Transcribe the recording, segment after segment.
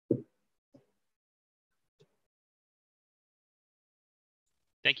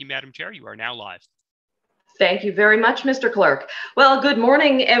Thank you, Madam Chair. You are now live. Thank you very much, Mr. Clerk. Well, good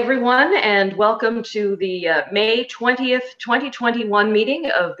morning, everyone, and welcome to the May 20th, 2021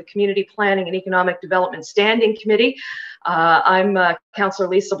 meeting of the Community Planning and Economic Development Standing Committee. I'm Councillor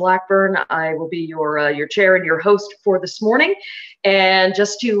Lisa Blackburn. I will be your chair and your host for this morning. And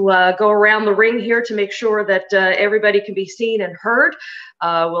just to go around the ring here to make sure that everybody can be seen and heard,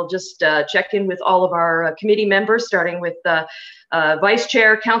 we'll just check in with all of our committee members, starting with Vice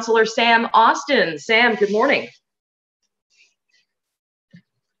Chair Councillor Sam Austin. Sam, good morning.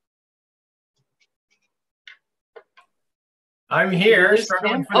 I'm here,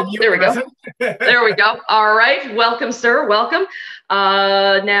 struggling for the mute there we button. go. There we go. All right. Welcome, sir. Welcome.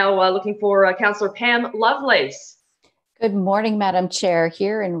 Now looking for Councillor Pam Lovelace. Good morning, Madam Chair.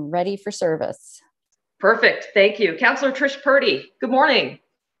 Here and ready for service. Perfect. Thank you. Councillor Trish Purdy. Good morning.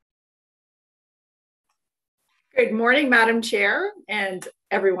 Good morning, Madam Chair and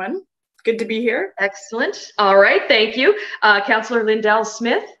everyone. Good to be here. Excellent. All right. Thank you. Councillor Lindell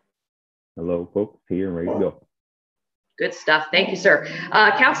Smith. Hello, folks. Here and ready to go. Good stuff. Thank you, sir.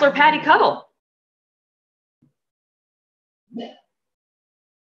 Councillor Patty Cuddle.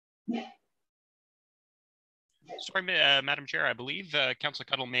 Sorry, Madam Chair, I believe Councillor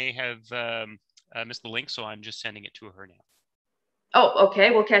Cuddle may have missed the link, so I'm just sending it to her now. Oh, okay.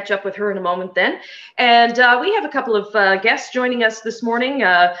 We'll catch up with her in a moment then. And we have a couple of guests joining us this morning.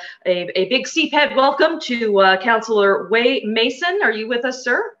 A big CPED welcome to Councillor Wei Mason. Are you with us,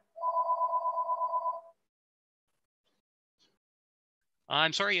 sir?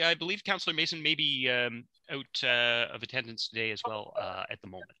 I'm sorry, I believe Councillor Mason may be out of attendance today as well at the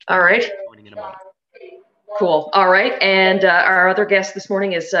moment. All right. Joining in a moment. Cool. All right. And our other guest this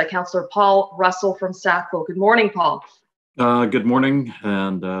morning is Councillor Paul Russell from Sackville. Good morning, Paul. Good morning,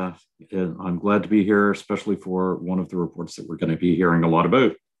 and I'm glad to be here, especially for one of the reports that we're going to be hearing a lot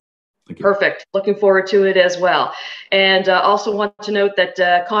about. Thank you. Perfect. Looking forward to it as well. And also want to note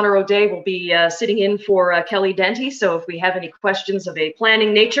that Connor O'Day will be sitting in for Kelly Denty. So if we have any questions of a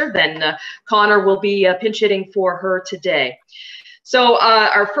planning nature, then Connor will be pinch hitting for her today. So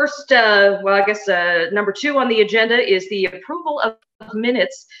our first, well, I guess number 2 on the agenda is the approval of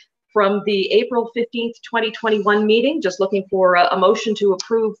minutes from the April 15th, 2021 meeting. Just looking for a motion to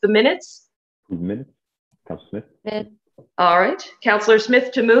approve the minutes. Minutes. Councillor Smith. All right. Councillor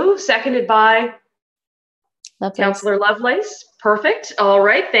Smith to move, seconded by Councillor Lovelace. Perfect. All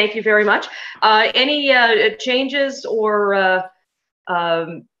right. Thank you very much. Any changes or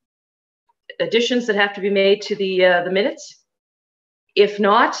additions that have to be made to the minutes? If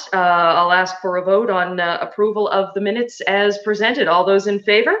not, I'll ask for a vote on approval of the minutes as presented. All those in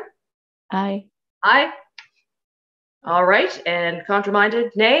favor? Aye. Aye. All right. And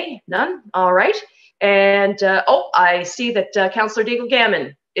contraminded? Nay? None? All right. And, oh, I see that Councillor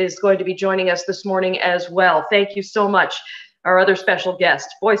Deagle-Gammon is going to be joining us this morning as well. Thank you so much, our other special guest.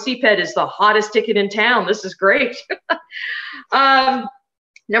 Boy, CPED is the hottest ticket in town. This is great.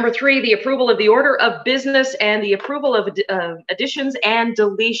 Number 3, the approval of the order of business and the approval of additions and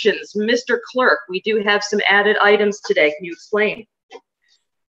deletions. Mr. Clerk, we do have some added items today. Can you explain?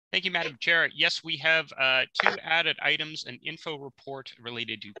 Thank you, Madam Chair. Yes, we have 2 added items, an info report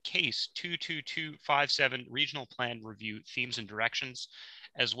related to case 22257 regional plan review themes and directions,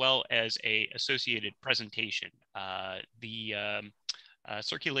 as well as a associated presentation. The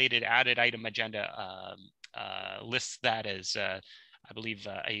circulated added item agenda lists that as I believe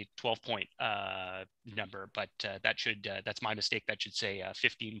a 12-point number, but that should that's my mistake. That should say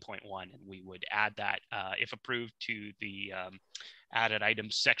 15.1, and we would add that if approved to the added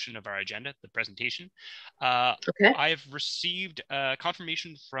items section of our agenda, the presentation. Okay. I have received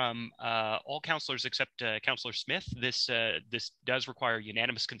confirmation from all councillors except Councillor Smith. This does require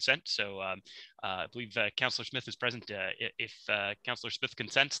unanimous consent, so I believe Councillor Smith is present. If Councillor Smith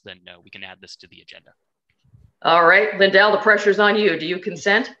consents, then we can add this to the agenda. All right, Lindell, the pressure's on you. Do you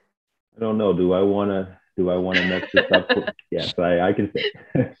consent? I don't know. Do I want to mess this up? Yes, I consent.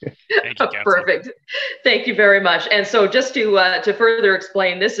 Thank you, perfect. Thank you very much. And so, just to further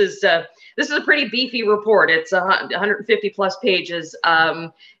explain, this is a pretty beefy report. It's 150 plus pages.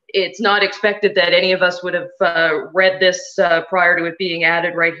 It's not expected that any of us would have read this prior to it being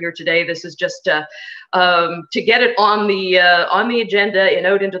added right here today. This is just to get it on the agenda and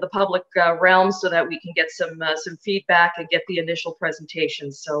out into the public realm so that we can get some feedback and get the initial presentation.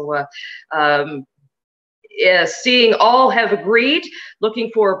 So seeing all have agreed,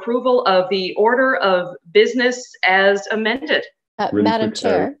 looking for approval of the order of business as amended. Madam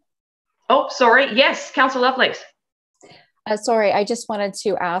Chair. Oh, sorry. Yes, Councillor Lovelace. Sorry, I just wanted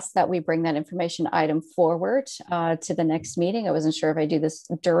to ask that we bring that information item forward to the next meeting. I wasn't sure if I do this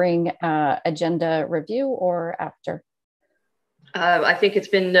during agenda review or after. I think it's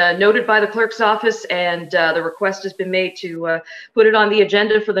been noted by the clerk's office, and the request has been made to put it on the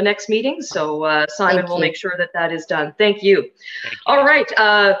agenda for the next meeting. So Simon will make sure that that is done. Thank you. Thank you. All right.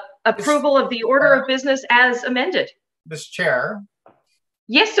 Approval of the order of business as amended. Mr. Chair.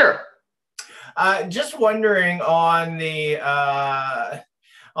 Yes, sir. Just wondering on the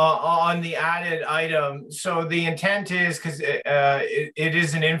added item. So the intent is, because it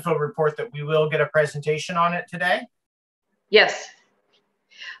is an info report, that we will get a presentation on it today. Yes.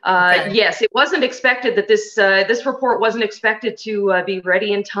 Okay. Yes, it wasn't expected that this report wasn't expected to be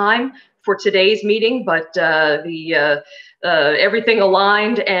ready in time for today's meeting, but everything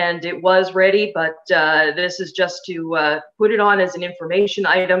aligned and it was ready. But this is just to put it on as an information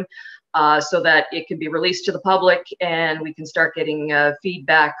item so that it can be released to the public and we can start getting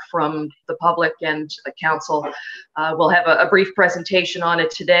feedback from the public and council. We'll have a brief presentation on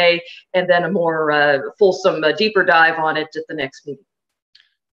it today and then a more fulsome, deeper dive on it at the next meeting.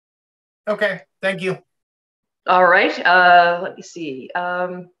 Okay, thank you. All right, let me see.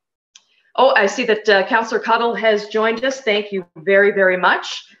 Oh, I see that Councillor Cuddle has joined us. Thank you very, very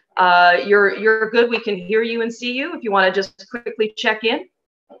much. You're good. We can hear you and see you. If you want to just quickly check in.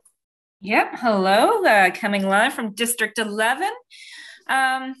 Yep. Hello. Coming live from District 11.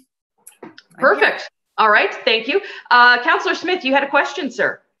 Perfect. All right. Thank you. Councillor Smith, you had a question,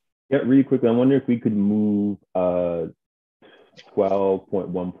 sir. Yeah, really quickly. I wonder if we could move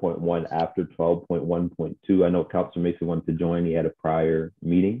 12.1.1 after 12.1.2. I know Councillor Mason wanted to join. He had a prior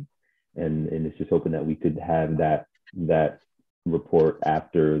meeting, and it's just hoping that we could have that report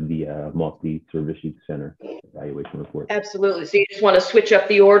after the monthly service center evaluation report. Absolutely. So you just want to switch up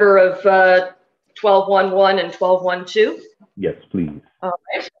the order of 12.1.1 and 12.1.2? Yes, please. All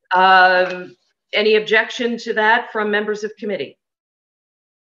right. Any objection to that from members of committee?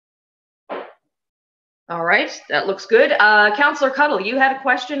 All right, that looks good. Councillor Cuddle, you had a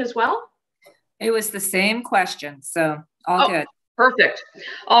question as well? It was the same question, so all good. Perfect.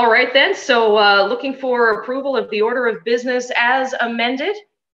 All right then, so looking for approval of the order of business as amended.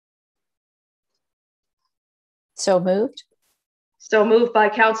 So moved. So moved by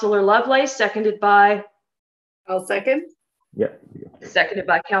Councillor Lovelace, seconded by? I'll second. Yeah. Seconded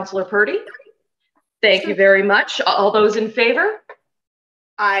by Councillor Purdy. Thank you very much. All those in favor?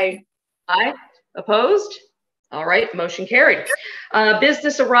 Aye. Aye. Opposed? All right, motion carried.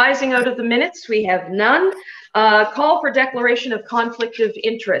 Business arising out of the minutes, we have none. Call for declaration of conflict of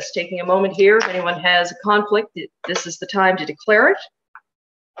interest. Taking a moment here, if anyone has a conflict, this is the time to declare it.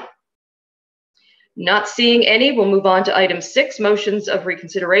 Not seeing any, we'll move on to item 6, motions of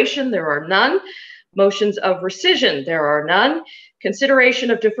reconsideration. There are none. Motions of rescission, there are none. Consideration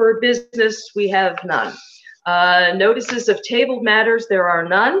of deferred business, we have none. Notices of tabled matters, there are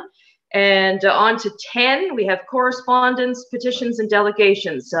none. And on to 10, we have correspondence, petitions, and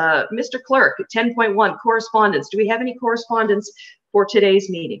delegations. Mr. Clerk, 10.1, correspondence. Do we have any correspondence for today's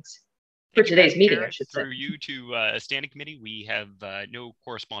meetings? For today's meeting, I should say. Through you to standing committee, we have no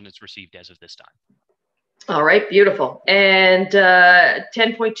correspondence received as of this time. All right, beautiful. And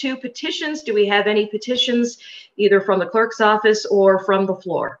 10.2, petitions. Do we have any petitions either from the clerk's office or from the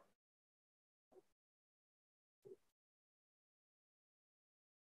floor?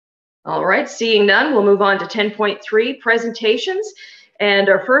 All right, seeing none, we'll move on to 10.3, presentations. And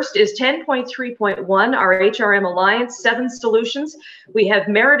our first is 10.3.1, our HRM Alliance 7 Solutions. We have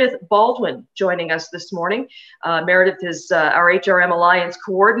Meredith Baldwin joining us this morning. Meredith is our HRM Alliance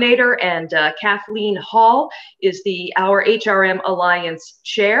coordinator, and Kathleen Hall is our HRM Alliance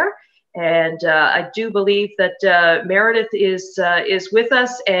chair. And I do believe that Meredith is with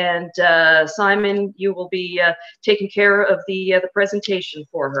us, and Simon, you will be taking care of the presentation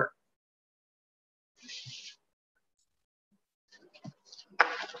for her.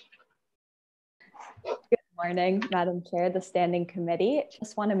 Good morning, Madam Chair, the Standing Committee.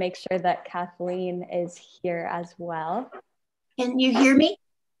 Just want to make sure that Kathleen is here as well. Can you hear me?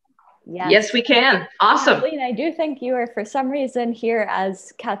 Yes, we can. Awesome. Kathleen, I do think you are for some reason here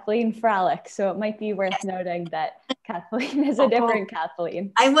as Kathleen Fralick, so it might be worth noting that Kathleen is a different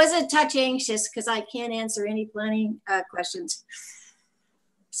Kathleen. I was a touch anxious because I can't answer any planning questions.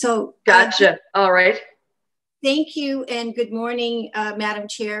 So gotcha. All right. Thank you and good morning, Madam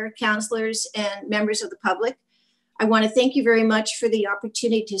Chair, councillors, and members of the public. I want to thank you very much for the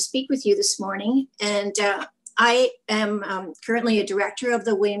opportunity to speak with you this morning. And I am currently a director of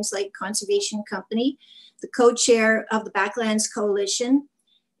the Williams Lake Conservation Company, the co-chair of the Backlands Coalition,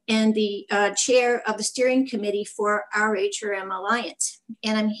 and the chair of the steering committee for our HRM Alliance.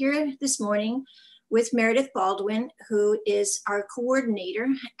 And I'm here this morning with Meredith Baldwin, who is our coordinator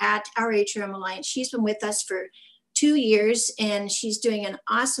at our HRM Alliance. She's been with us for 2 years and she's doing an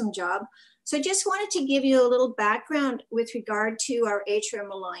awesome job. So I just wanted to give you a little background with regard to our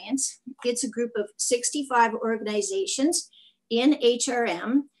HRM Alliance. It's a group of 65 organizations in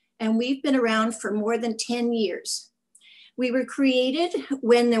HRM, and we've been around for more than 10 years. We were created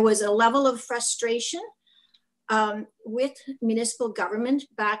when there was a level of frustration with municipal government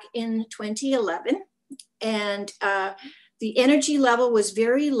back in 2011. And the energy level was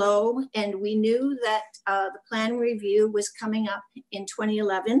very low, and we knew that the plan review was coming up in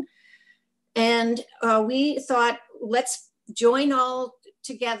 2011. And we thought, let's join all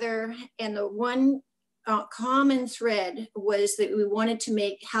together. And the one common thread was that we wanted to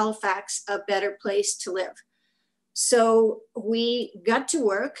make Halifax a better place to live. So we got to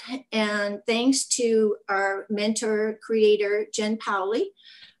work, and thanks to our mentor creator, Jen Powley,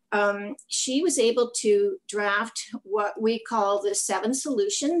 she was able to draft what we call the 7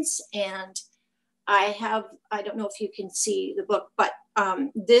 solutions. And I don't know if you can see the book, but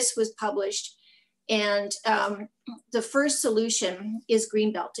this was published. And the first solution is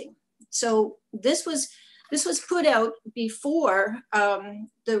green belting. So this was put out before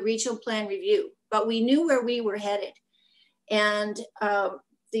the regional plan review, but we knew where we were headed. And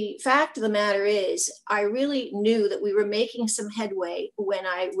the fact of the matter is, I really knew that we were making some headway when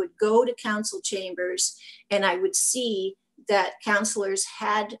I would go to council chambers and I would see that councillors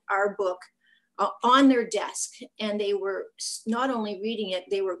had our book on their desk, and they were not only reading it,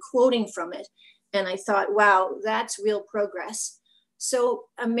 they were quoting from it. And I thought, wow, that's real progress. So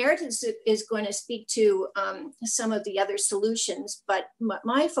Meredith is going to speak to some of the other solutions, but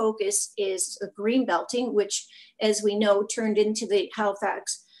my focus is green belting, which, as we know, turned into the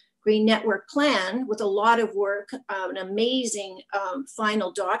Halifax Green Network Plan with a lot of work, an amazing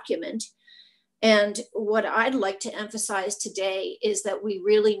final document. And what I'd like to emphasize today is that we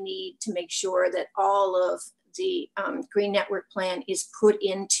really need to make sure that all of the Green Network Plan is put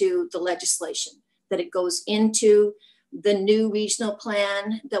into the legislation, that it goes into the new regional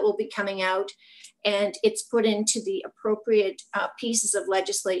plan that will be coming out, and it's put into the appropriate pieces of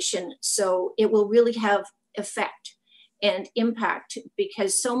legislation, so it will really have effect and impact,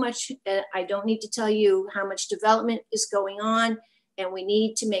 because so much, I don't need to tell you how much development is going on, and we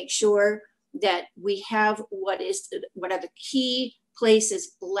need to make sure that we have what are the key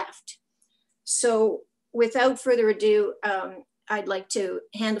places left. So without further ado, I'd like to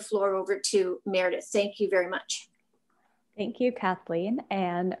hand the floor over to Meredith. Thank you very much. Thank you, Kathleen.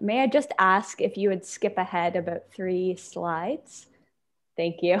 And may I just ask if you would skip ahead about 3 slides?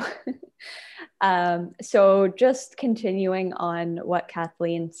 Thank you. So just continuing on what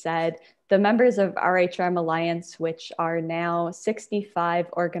Kathleen said, the members of our HRM Alliance, which are now 65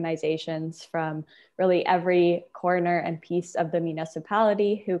 organizations from really every corner and piece of the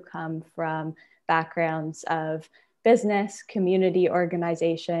municipality, who come from backgrounds of business, community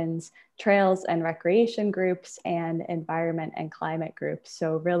organizations, trails and recreation groups, and environment and climate groups.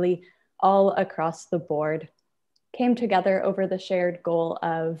 So really all across the board came together over the shared goal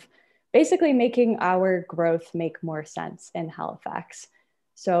of basically making our growth make more sense in Halifax.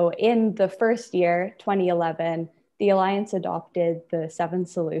 So in the first year, 2011, the Alliance adopted the 7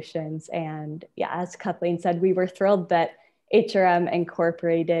 solutions. And yeah, as Kathleen said, we were thrilled that HRM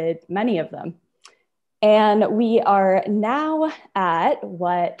incorporated many of them. And we are now at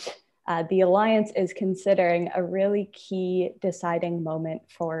what the Alliance is considering a really key deciding moment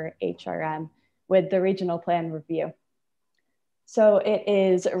for HRM with the regional plan review. So it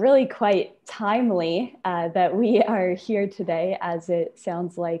is really quite timely that we are here today, as it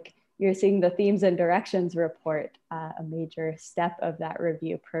sounds like you're seeing the themes and directions report, a major step of that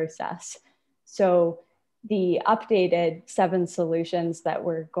review process. So the updated 7 solutions that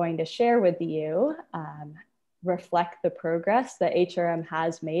we're going to share with you reflect the progress that HRM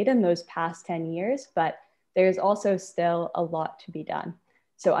has made in those past 10 years, but there's also still a lot to be done.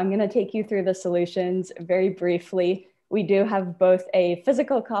 So I'm going to take you through the solutions very briefly. We do have both a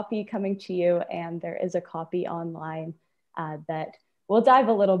physical copy coming to you, and there is a copy online that will dive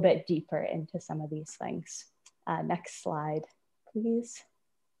a little bit deeper into some of these things. Next slide, please.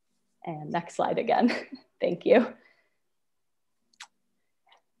 And next slide again. Thank you.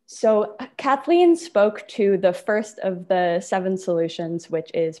 So Kathleen spoke to the first of the 7 solutions, which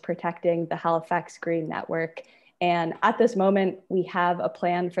is protecting the Halifax Green Network. And at this moment, we have a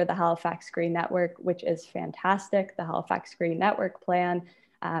plan for the Halifax Green Network, which is fantastic, the Halifax Green Network Plan.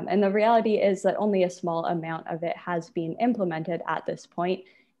 And the reality is that only a small amount of it has been implemented at this point.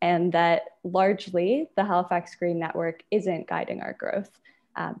 and that largely the Halifax Green Network isn't guiding our growth.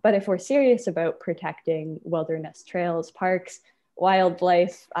 But if we're serious about protecting wilderness trails, parks,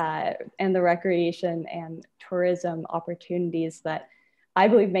 wildlife, and the recreation and tourism opportunities that I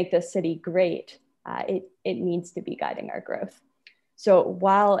believe make this city great, it needs to be guiding our growth. So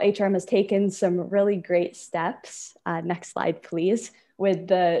while HRM has taken some really great steps, next slide please, with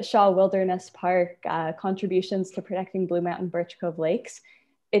the Shaw Wilderness Park contributions to protecting Blue Mountain Birch Cove Lakes,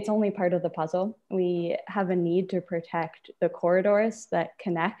 it's only part of the puzzle. We have a need to protect the corridors that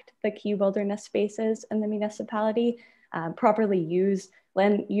connect the key wilderness spaces in the municipality, properly use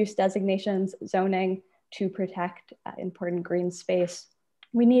land use designations, zoning to protect important green space.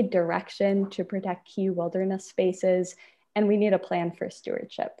 We need direction to protect key wilderness spaces, and we need a plan for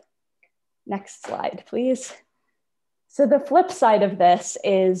stewardship. Next slide, please. So the flip side of this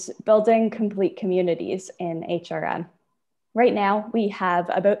is building complete communities in HRM. Right now, we have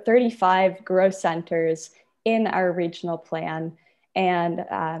about 35 growth centers in our regional plan. And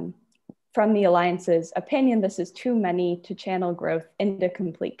from the Alliance's opinion, this is too many to channel growth into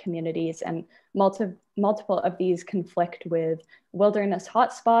complete communities, and multiple of these conflict with wilderness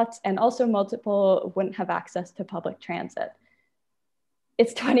hotspots, and also multiple wouldn't have access to public transit.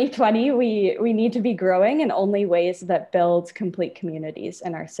 It's 2020, we need to be growing in only ways that build complete communities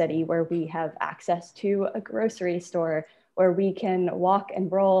in our city, where we have access to a grocery store, where we can walk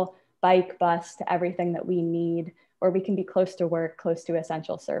and roll, bike, bus to everything that we need, where we can be close to work, close to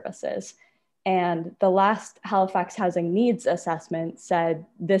essential services. And the last Halifax Housing Needs Assessment said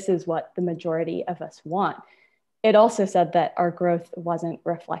this is what the majority of us want. It also said that our growth wasn't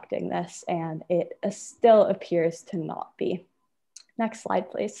reflecting this, and it still appears to not be. Next slide,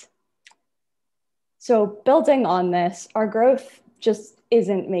 please. So building on this, our growth just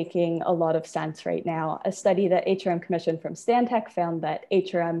isn't making a lot of sense right now. A study that HRM commissioned from Stantec found that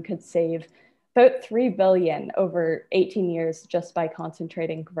HRM could save about $3 billion over 18 years just by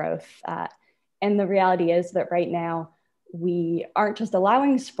concentrating growth. And the reality is that right now, we aren't just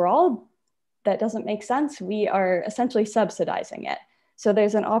allowing sprawl. That doesn't make sense. We are essentially subsidizing it. So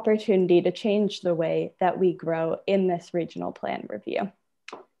there's an opportunity to change the way that we grow in this regional plan review.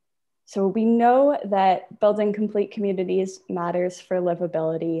 So we know that building complete communities matters for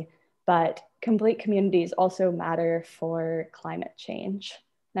livability, but complete communities also matter for climate change.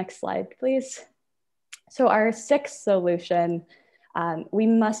 Next slide, please. So our sixth solution, we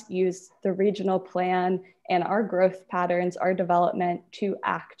must use the regional plan and our growth patterns, our development to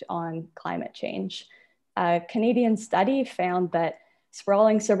act on climate change. A Canadian study found that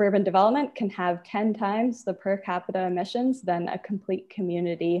sprawling suburban development can have 10 times the per capita emissions than a complete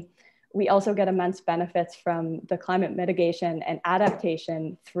community. We also get immense benefits from the climate mitigation and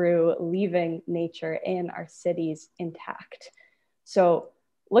adaptation through leaving nature in our cities intact. So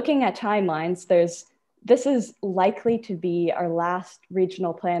looking at timelines, this is likely to be our last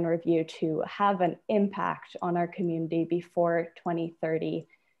regional plan review to have an impact on our community before 2030,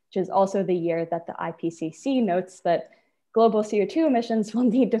 which is also the year that the IPCC notes that global CO2 emissions will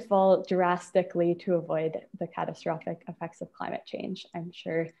need to fall drastically to avoid the catastrophic effects of climate change. I'm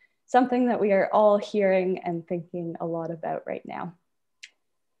sure something that we are all hearing and thinking a lot about right now.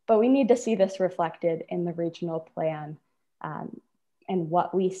 But we need to see this reflected in the regional plan and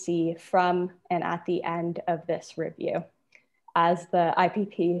what we see from and at the end of this review. As the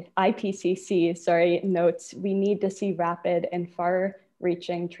IPCC notes, we need to see rapid and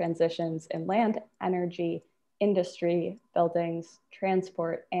far-reaching transitions in land, energy, industry, buildings,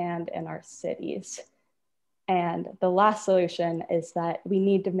 transport, and in our cities. And the last solution is that we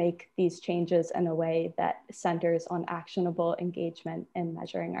need to make these changes in a way that centers on actionable engagement in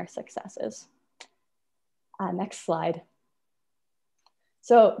measuring our successes. Next slide.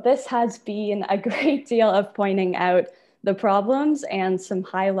 So this has been a great deal of pointing out the problems and some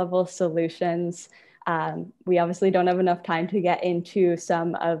high-level solutions. We obviously don't have enough time to get into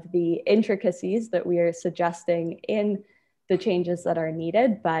some of the intricacies that we are suggesting in the changes that are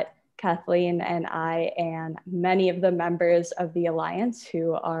needed, but Kathleen and I and many of the members of the Alliance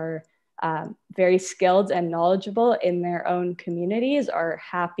who are very skilled and knowledgeable in their own communities are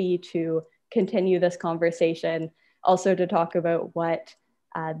happy to continue this conversation, also to talk about what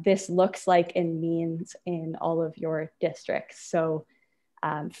this looks like and means in all of your districts. So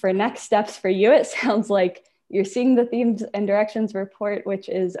for next steps for you, it sounds like you're seeing the themes and directions report, which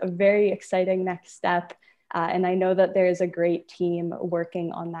is a very exciting next step. And I know that there's a great team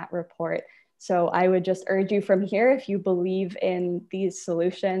working on that report. So I would just urge you from here, if you believe in these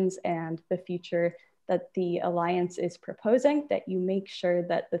solutions and the future that the Alliance is proposing, that you make sure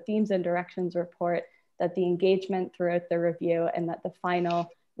that the themes and directions report, that the engagement throughout the review, and that the final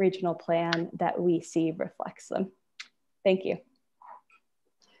regional plan that we see reflects them. Thank you.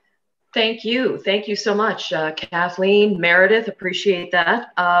 Thank you. Thank you so much, Kathleen, Meredith, appreciate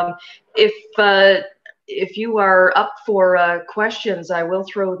that. If you are up for questions, I will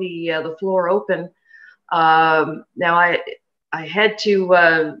throw the floor open. Now I had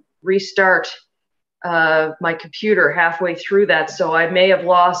to restart my computer halfway through that, so I may have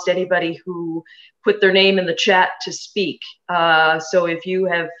lost anybody who put their name in the chat to speak. So if you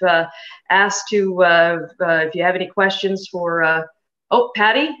have asked to, if you have any questions for, oh,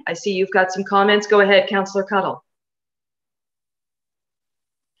 Patty, I see you've got some comments. Go ahead, Councillor Cuddle.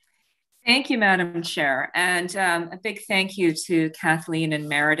 Thank you, Madam Chair, and a big thank you to Kathleen and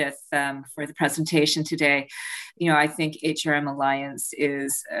Meredith for the presentation today. You know, I think HRM Alliance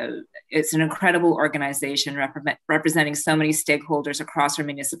is it's an incredible organization representing so many stakeholders across our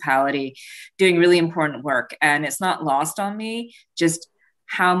municipality, doing really important work. And it's not lost on me just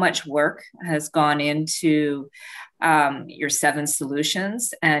how much work has gone into your 7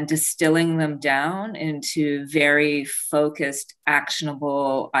 solutions and distilling them down into very focused,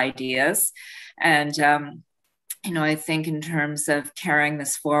 actionable ideas. And you know, I think in terms of carrying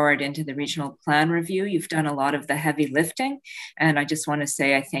this forward into the regional plan review, you've done a lot of the heavy lifting. And I just want to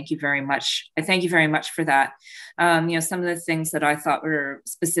say I thank you very much. I thank you very much for that. You know, some of the things that I thought were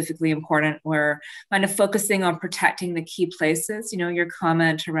specifically important were kind of focusing on protecting the key places. You know, your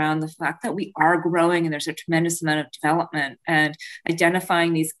comment around the fact that we are growing and there's a tremendous amount of development, and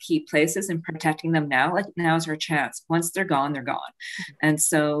identifying these key places and protecting them now, like now is our chance. Once they're gone, they're gone. And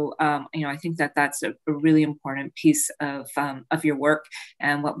so, you know, I think that that's a really important piece of your work,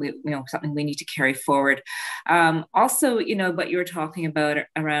 and what we, you know, something we need to carry forward. Also, you know, what you were talking about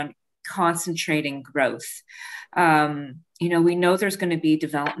around concentrating growth. You know, we know there's going to be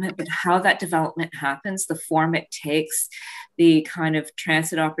development, but how that development happens, the form it takes, the kind of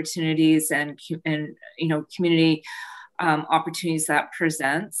transit opportunities and you know, community opportunities that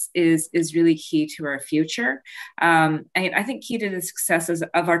presents is really key to our future. And I think key to the successes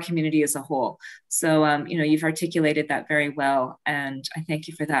of our community as a whole. So, you know, you've articulated that very well, and I thank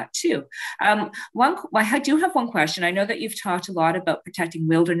you for that too. I do have one question. I know that you've talked a lot about protecting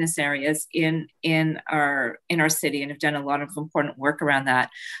wilderness areas in our city, and have done a lot of important work around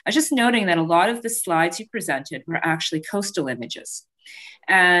that. I was just noting that a lot of the slides you presented were actually coastal images.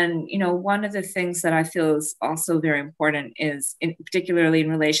 And, you know, one of the things that I feel is also very important is, particularly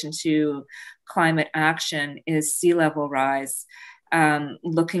in relation to climate action, is sea level rise.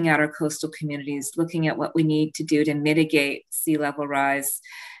 Looking at our coastal communities, looking at what we need to do to mitigate sea level rise,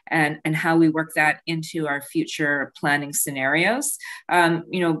 and how we work that into our future planning scenarios.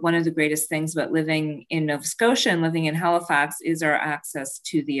 You know, one of the greatest things about living in Nova Scotia and living in Halifax is our access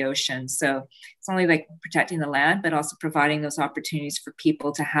to the ocean. So it's only like protecting the land, but also providing those opportunities for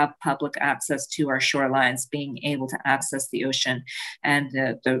people to have public access to our shorelines, being able to access the ocean and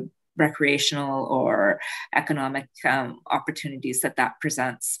the recreational or economic opportunities that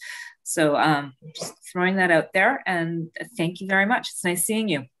presents. So just throwing that out there, and thank you very much. It's nice seeing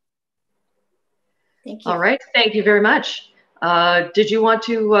you. Thank you. All right, thank you very much. Did you want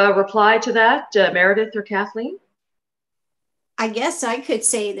to reply to that, Meredith or Kathleen? I guess I could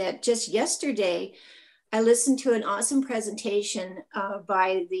say that just yesterday, I listened to an awesome presentation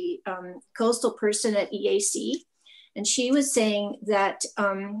by the coastal person at EAC. And she was saying that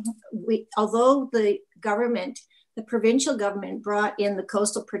although the government, the provincial government, brought in the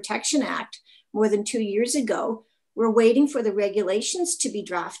Coastal Protection Act more than 2 years ago, we're waiting for the regulations to be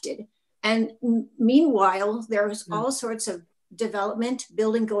drafted. And meanwhile, there's all sorts of development,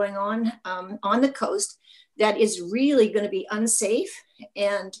 building going on the coast that is really going to be unsafe.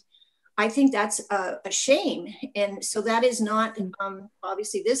 And I think that's a shame. And so that is not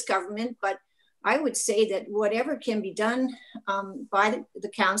obviously this government, but I would say that whatever can be done by the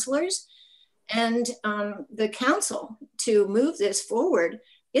councillors and the council to move this forward,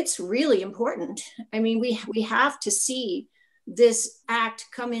 it's really important. I mean, we have to see this act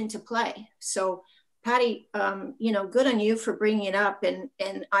come into play. So Patty, you know, good on you for bringing it up,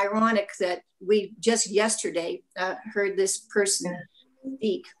 and ironic that we just yesterday heard this person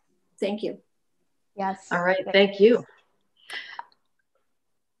speak. Thank you. Yes. All right, thank you.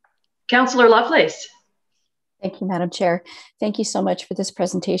 Councillor Lovelace. Thank you, Madam Chair. Thank you so much for this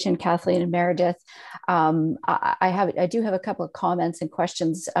presentation, Kathleen and Meredith. I do have a couple of comments and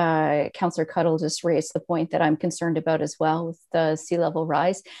questions. Councillor Cuddle just raised the point that I'm concerned about as well, with the sea level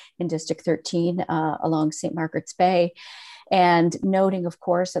rise in District 13 along St. Margaret's Bay. and noting, of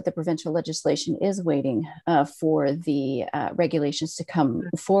course, that the provincial legislation is waiting for the regulations to come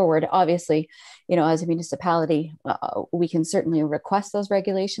forward. Obviously, you know, as a municipality, we can certainly request those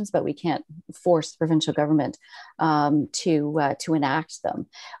regulations, but we can't force the provincial government to enact them.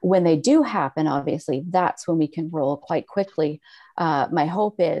 When they do happen, obviously, that's when we can roll quite quickly. My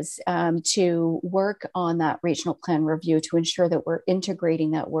hope is to work on that regional plan review to ensure that we're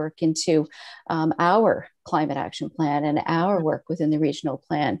integrating that work into our climate action plan and our work within the regional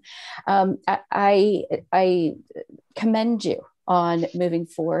plan. I commend you on moving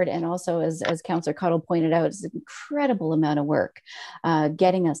forward. And also, as Councillor Cottle pointed out, it's an incredible amount of work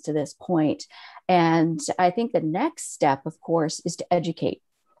getting us to this point. And I think the next step, of course, is to educate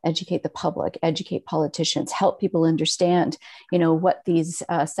the public, educate politicians, help people understand, you know, what these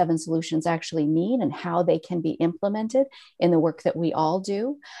 7 solutions actually mean and how they can be implemented in the work that we all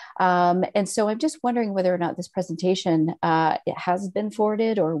do. And so I'm just wondering whether or not this presentation it has been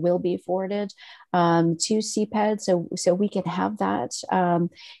forwarded or will be forwarded to CPED, so we can have that,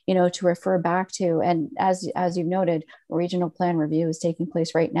 you know, to refer back to. And as you've noted, regional plan review is taking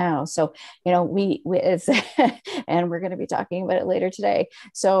place right now. So, you know, we it's and we're going to be talking about it later today.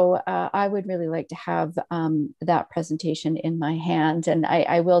 So I would really like to have that presentation in my hand. And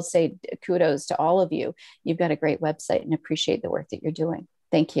I will say kudos to all of you. You've got a great website and appreciate the work that you're doing.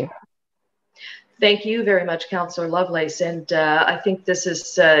 Thank you. Thank you very much, Councillor Lovelace. And I think this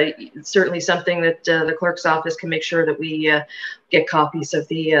is certainly something that the clerk's office can make sure that we get copies of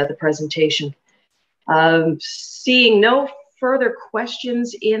the presentation. Seeing no further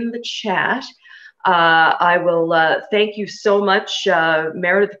questions in the chat, I will thank you so much,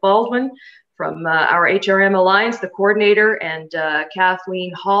 Meredith Baldwin from our HRM Alliance, the coordinator, and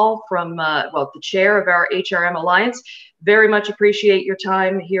Kathleen Hall from, well, the chair of our HRM Alliance. Very much appreciate your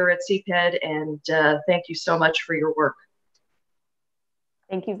time here at CPED, and thank you so much for your work.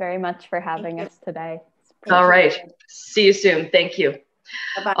 Thank you very much for having us today. All right. See you soon. Thank you.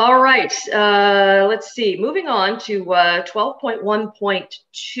 Bye-bye. All right. Let's see. Moving on to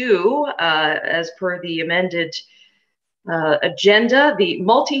 12.1.2, as per the amended agenda, the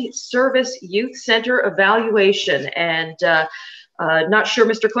multi-service youth center evaluation. And not sure,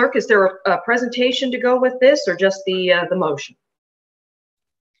 Mr. Clerk, is there a presentation to go with this or just the motion?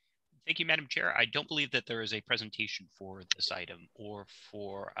 Thank you, Madam Chair. I don't believe that there is a presentation for this item or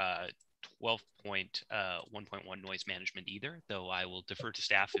for 12.1.1 noise management either, though I will defer to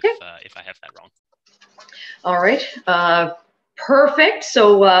staff if I have that wrong. All right. Perfect.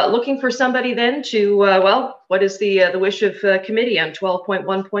 So looking for somebody then to, well, what is the wish of committee on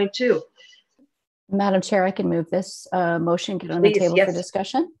 12.1.2? Madam Chair, I can move this motion, get on the table for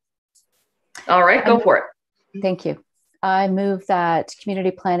discussion. All right, go for it. Thank you. I move that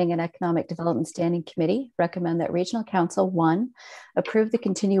Community Planning and Economic Development Standing Committee recommend that Regional Council 1 approve the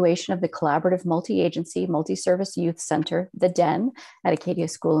continuation of the collaborative multi-agency, multi-service youth center, the DEN, at Acadia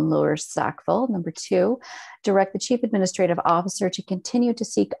School in Lower Sackville. Number 2, direct the Chief Administrative Officer to continue to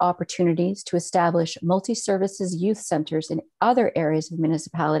seek opportunities to establish multi-services youth centers in other areas of the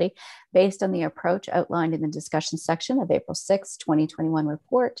municipality based on the approach outlined in the discussion section of April 6, 2021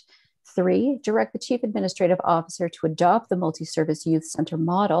 report. 3, direct the Chief Administrative Officer to adopt the multi-service youth center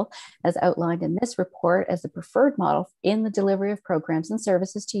model as outlined in this report as the preferred model in the delivery of programs and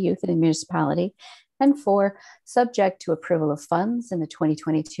services to youth in a municipality. And 4, subject to approval of funds in the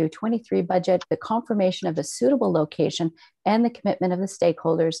 2022-23 budget, the confirmation of a suitable location and the commitment of the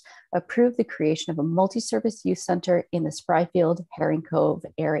stakeholders, approve the creation of a multi-service youth center in the Spryfield Herring Cove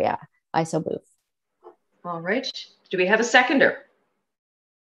area. I so move. All right. Do we have a seconder?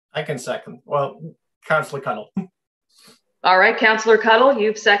 I can second. Well, Councillor Cuttle. All right, Councillor Cuttle,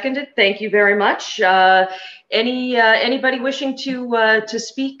 you've seconded. Thank you very much. Anybody wishing to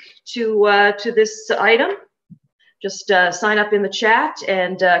speak to this item? Just sign up in the chat.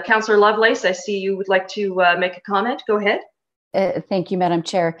 And Councillor Lovelace, I see you would like to make a comment. Go ahead. Thank you, Madam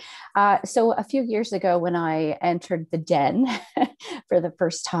Chair. So a few years ago, when I entered the DEN for the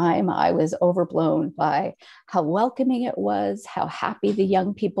first time, I was overblown by how welcoming it was, how happy the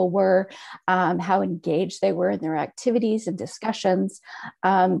young people were, how engaged they were in their activities and discussions.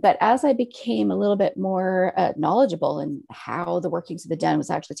 But as I became a little bit more knowledgeable in how the workings of the DEN was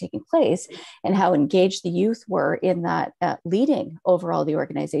actually taking place and how engaged the youth were in that leading overall the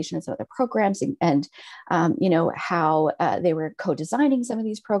organization and some of the programs and you know, how they were co-designing some of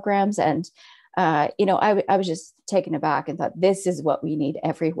these programs and you know, I was just taken aback and thought, this is what we need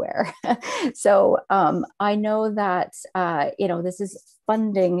everywhere. So I know that, you know,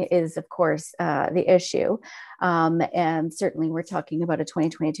 funding is, of course, the issue. And certainly we're talking about a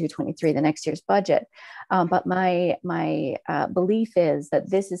 2022-23, the next year's budget. But my belief is that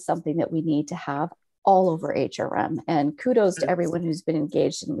this is something that we need to have all over HRM. And kudos to everyone who's been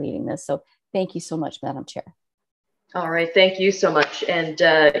engaged in leading this. So thank you so much, Madam Chair. All right, thank you so much. And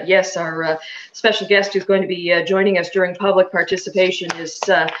yes, our special guest who's going to be joining us during public participation is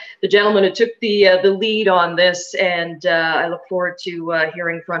the gentleman who took the lead on this, and I look forward to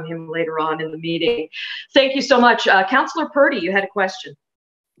hearing from him later on in the meeting. Thank you so much. Councillor Purdy, you had a question.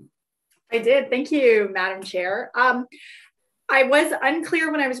 I did. Thank you, Madam Chair. I was unclear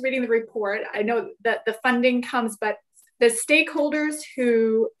when I was reading the report. I know that the funding comes, but the stakeholders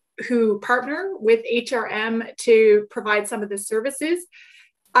who partner with HRM to provide some of the services,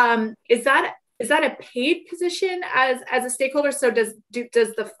 is that a paid position as a stakeholder? So does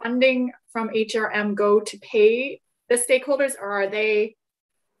the funding from HRM go to pay the stakeholders, or are they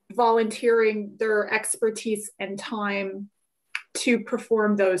volunteering their expertise and time to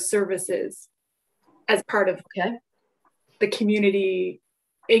perform those services as part of the community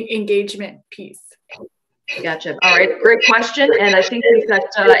engagement piece? Gotcha. All right, great question. And I think we've got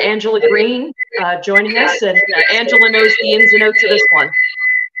Angela Green joining us, and Angela knows the ins and outs of this one.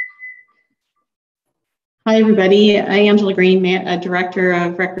 Hi, everybody. I'm Angela Green, Director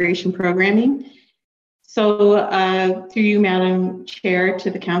of Recreation Programming. So through you, Madam Chair, to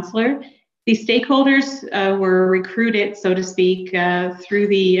the councillor, the stakeholders were recruited, so to speak, through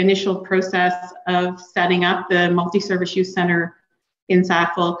the initial process of setting up the multi-service youth center in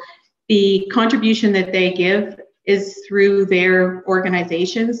Sackville. The contribution that they give is through their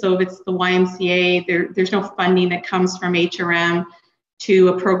organization. So if it's the YMCA, there's no funding that comes from HRM to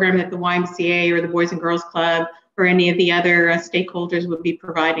a program that the YMCA or the Boys and Girls Club or any of the other stakeholders would be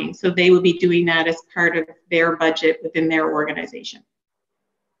providing. So they would be doing that as part of their budget within their organization.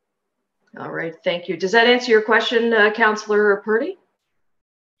 All right, thank you. Does that answer your question, Councillor Purdy?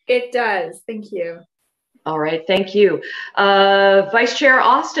 It does, thank you. All right, thank you. Vice Chair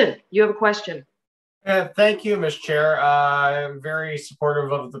Austin, you have a question. Thank you, Ms. Chair. I'm very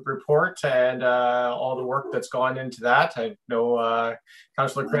supportive of the report and all the work that's gone into that. I know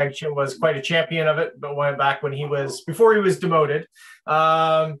Councillor Craig was quite a champion of it, but went back when before he was demoted.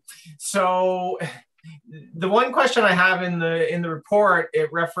 So the one question I have in the report,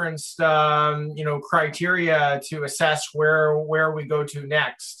 it referenced you know, criteria to assess where we go to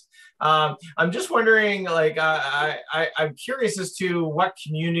next. I'm just wondering, like, I'm curious as to what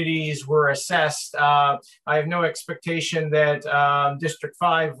communities were assessed. I have no expectation that District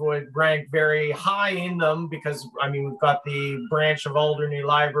 5 would rank very high in them because, I mean, we've got the branch of Alderney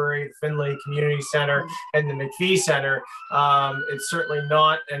Library, the Findlay Community Center, and the McPhee Center. It's certainly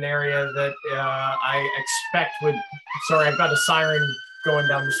not an area that I expect would, sorry, I've got a siren going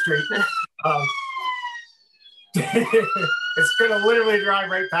down the street. It's going to literally drive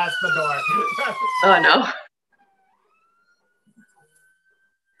right past the door. Oh, no.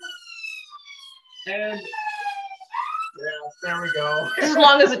 And yeah, there we go. As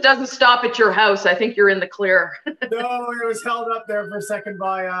long as it doesn't stop at your house, I think you're in the clear. No, it was held up there for a second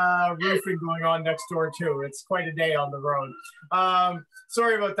by roofing going on next door too. It's quite a day on the road.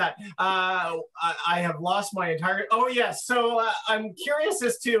 Sorry about that. I have lost my entire, oh yes. So I'm curious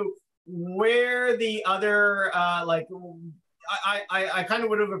as to where the other, like, I kind of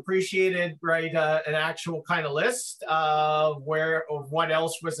would have appreciated, right, an actual kind of list of what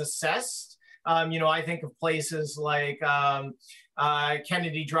else was assessed. You know, I think of places like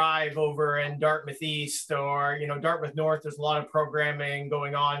Kennedy Drive over in Dartmouth East, or, you know, Dartmouth North. There's a lot of programming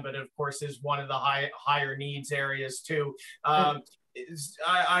going on, but of course is one of the higher needs areas too.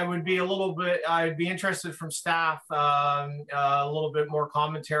 I would be I'd be interested from staff, a little bit more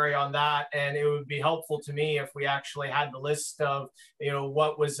commentary on that. And it would be helpful to me if we actually had the list of, you know,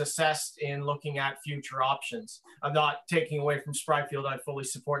 what was assessed in looking at future options. I'm not taking away from Spryfield. I fully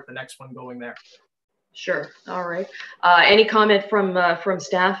support the next one going there. Sure. All right. Any comment from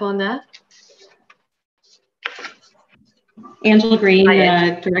staff on that? Angela Green,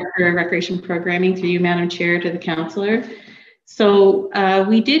 Director of Recreation Programming, through you, Madam Chair, to the councillor. So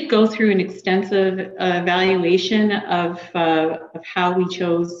we did go through an extensive evaluation of how we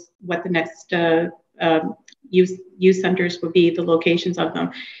chose what the next youth centers would be, the locations of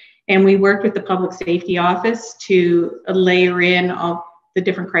them. And we worked with the Public Safety Office to layer in all the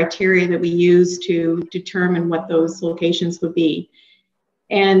different criteria that we use to determine what those locations would be.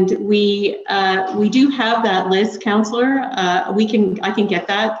 And we do have that list, councillor. I can get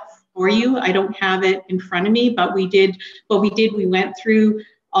that for you. I don't have it in front of me, but we went through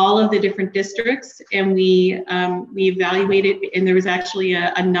all of the different districts, and we evaluated, and there was actually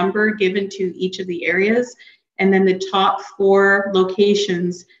a number given to each of the areas. And then the top 4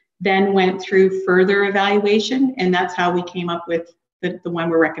 locations then went through further evaluation, and that's how we came up with the one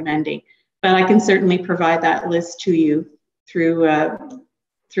we're recommending. But I can certainly provide that list to you through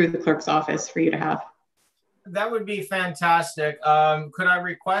the clerk's office for you to have. That would be fantastic. Could I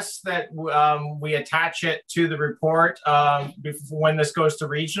request that we attach it to the report when this goes to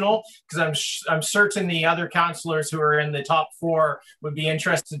regional? Because I'm certain the other councillors who are in the top 4 would be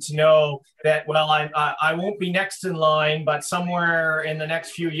interested to know that. Well, I won't be next in line, but somewhere in the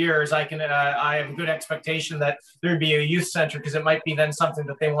next few years, I have a good expectation that there'd be a youth center, because it might be then something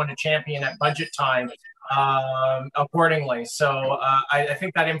that they want to champion at budget time accordingly. So I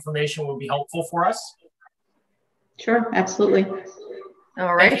think that information will be helpful for us. Sure, absolutely.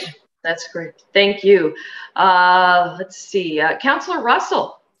 All right, that's great. Thank you. Let's see, Councillor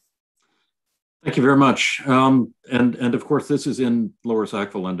Russell. Thank you very much. And of course, this is in Lower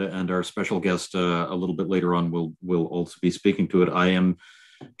Sackville, and our special guest a little bit later on will also be speaking to it. I am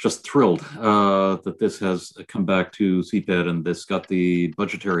just thrilled that this has come back to CPED, and this got the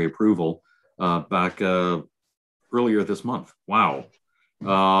budgetary approval back earlier this month. Wow.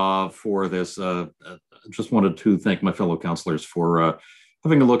 For this. Just wanted to thank my fellow councillors for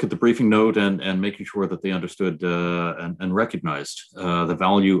having a look at the briefing note and making sure that they understood and recognized the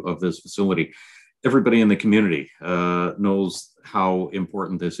value of this facility. Everybody in the community knows how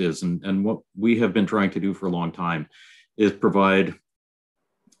important this is, and what we have been trying to do for a long time is provide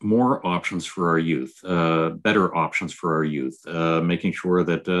more options for our youth, better options for our youth, making sure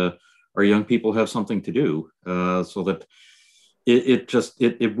that our young people have something to do, so that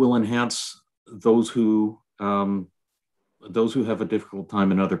it will enhance those who have a difficult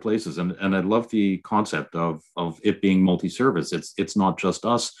time in other places. And I love the concept of it being multi-service. It's not just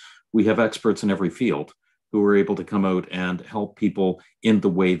us. We have experts in every field who are able to come out and help people in the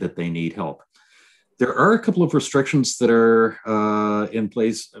way that they need help. There are a couple of restrictions that are in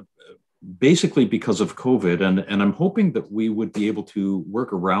place basically because of COVID, and I'm hoping that we would be able to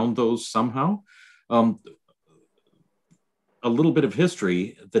work around those somehow. A little bit of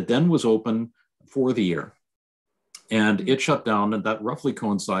history, the Den was open for the year, and it shut down, and that roughly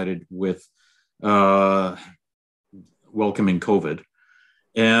coincided with welcoming COVID.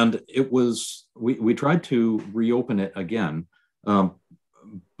 And it was, we tried to reopen it again,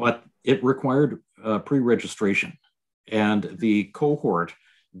 but it required pre-registration, and the cohort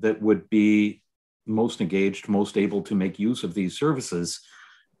that would be most engaged, most able to make use of these services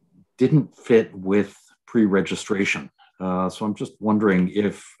didn't fit with pre-registration. So I'm just wondering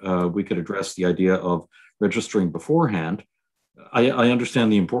if we could address the idea of registering beforehand. I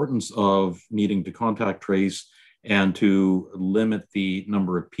understand the importance of needing to contact trace and to limit the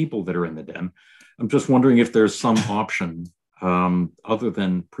number of people that are in the Den. I'm just wondering if there's some option other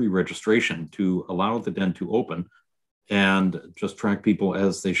than pre-registration to allow the Den to open and just track people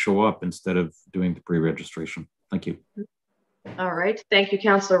as they show up instead of doing the pre-registration. Thank you. All right, thank you,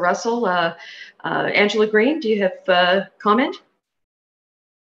 Councillor Russell. Angela Green, do you have a comment?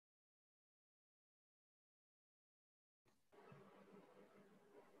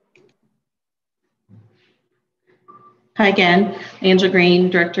 Hi again, Angela Green,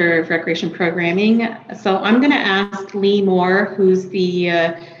 Director of Recreation Programming. So I'm going to ask Lee Moore, who's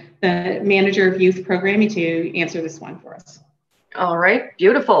the Manager of Youth Programming, to answer this one for us. All right,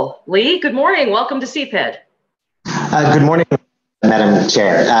 beautiful. Lee, good morning. Welcome to CPED. Good morning, Madam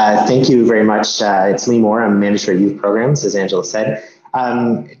Chair. Thank you very much. It's Lee Moore. I'm Manager of Youth Programs, as Angela said.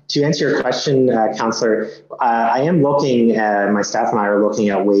 To answer your question, Councillor, I am looking, my staff and I are looking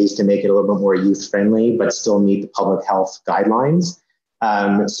at ways to make it a little bit more youth-friendly, but still meet the public health guidelines.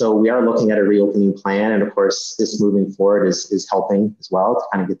 So we are looking at a reopening plan, and of course, this moving forward is helping as well to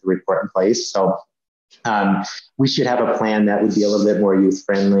kind of get the report in place. So we should have a plan that would be a little bit more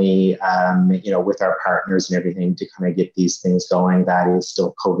youth-friendly, with our partners and everything to kind of get these things going that is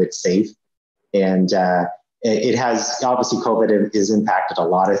still COVID safe. And it has, obviously COVID has impacted a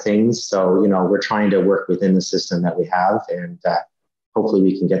lot of things. So, we're trying to work within the system that we have, and hopefully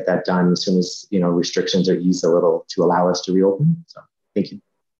we can get that done as soon as, restrictions are eased a little to allow us to reopen. So thank you.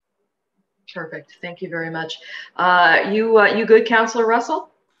 Perfect. Thank you very much. You good, Councillor Russell?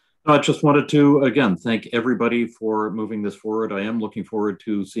 I just wanted to, again, thank everybody for moving this forward. I am looking forward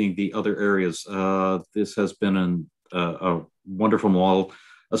to seeing the other areas. This has been a wonderful model,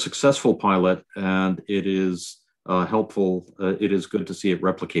 a successful pilot, and it is helpful. It is good to see it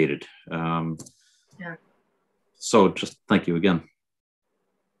replicated. Yeah. So just thank you again.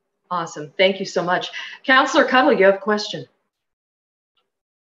 Awesome. Thank you so much. Councillor Cuttle, you have a question.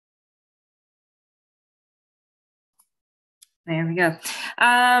 There we go.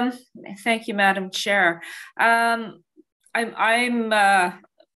 Thank you, Madam Chair. I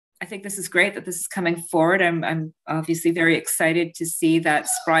think this is great that this is coming forward. I'm obviously very excited to see that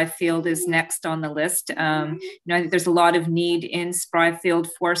Spryfield is next on the list. I think there's a lot of need in Spryfield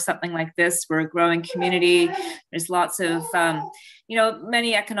for something like this. We're a growing community. There's lots of,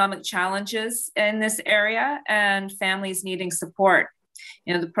 many economic challenges in this area and families needing support.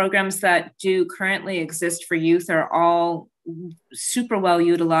 The programs that do currently exist for youth are all super well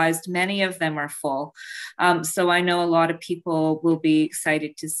utilized. Many of them are full. So I know a lot of people will be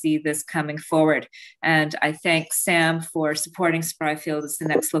excited to see this coming forward. And I thank Sam for supporting Spryfield as the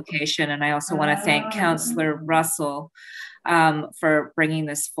next location. And I also want to thank Councillor Russell for bringing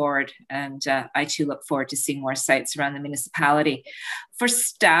this forward. And I too look forward to seeing more sites around the municipality. For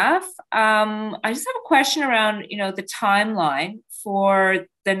staff, I just have a question around, the timeline for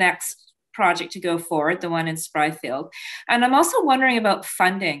the next project to go forward, the one in Spryfield. And I'm also wondering about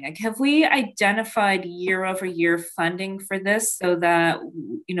funding. Like, have we identified year-over-year funding for this so that,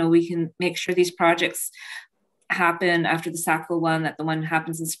 we can make sure these projects happen after the Sackville one, that the one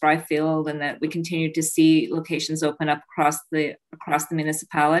happens in Spryfield, and that we continue to see locations open up across the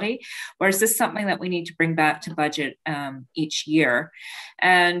municipality? Or is this something that we need to bring back to budget each year?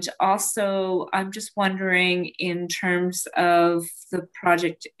 And also, I'm just wondering, in terms of the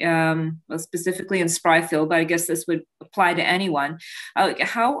project, specifically in Spryfield, but I guess this would apply to anyone,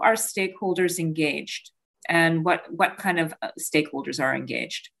 how are stakeholders engaged? And what kind of stakeholders are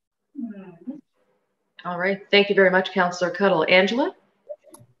engaged? All right. Thank you very much, Councillor Cuttle. Angela?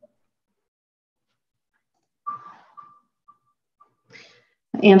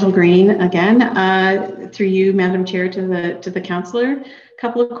 Angela Green again, through you, Madam Chair, to the councillor. A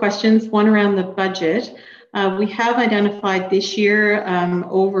couple of questions, one around the budget. We have identified this year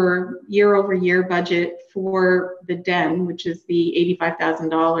year-over-year budget for the DEN, which is the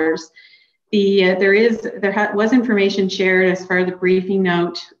 $85,000. There was information shared as part of the briefing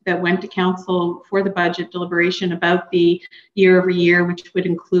note that went to council for the budget deliberation about the year-over-year, which would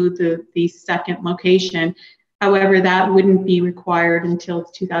include the second location. However, that wouldn't be required until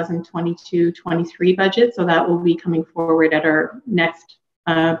 2022-23 budget, so that will be coming forward at our next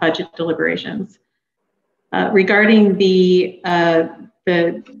budget deliberations. Regarding the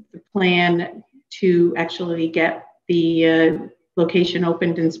plan to actually get the location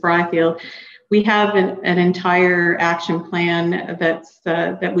opened in Spryfield, we have an entire action plan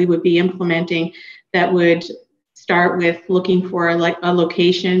that we would be implementing that would start with looking for a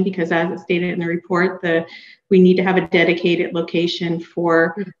location, because as stated in the report, we need to have a dedicated location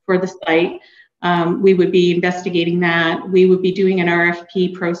for the site. We would be investigating that. We would be doing an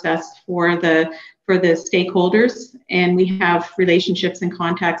RFP process for the stakeholders, and we have relationships and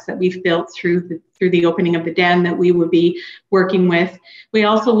contacts that we've built through the opening of the DEN that we would be working with. We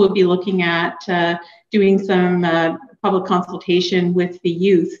also will be looking at doing some public consultation with the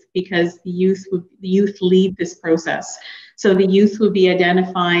youth, because the youth lead this process. So the youth would be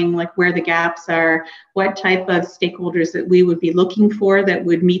identifying where the gaps are, what type of stakeholders that we would be looking for that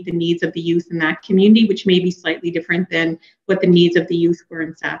would meet the needs of the youth in that community, which may be slightly different than what the needs of the youth were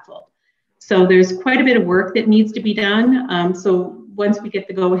in Sackville. So there's quite a bit of work that needs to be done. So once we get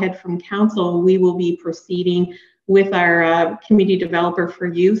the go-ahead from council, we will be proceeding with our community developer for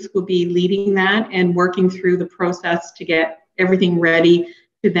youth. We'll be leading that and working through the process to get everything ready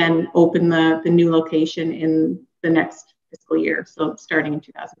to then open the new location in the next fiscal year, so starting in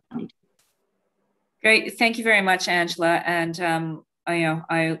 2022. Great, thank you very much, Angela. And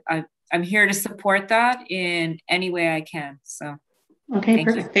I'm here to support that in any way I can. So, okay,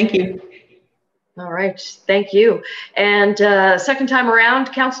 perfect. Thank you. All right, thank you. And second time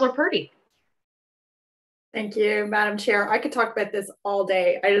around, Councillor Purdy. Thank you, Madam Chair. I could talk about this all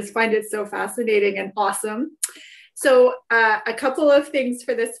day. I just find it so fascinating and awesome. So a couple of things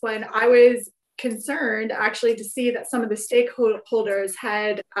for this one. I was concerned actually to see that some of the stakeholders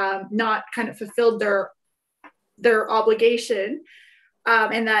had not kind of fulfilled their obligation,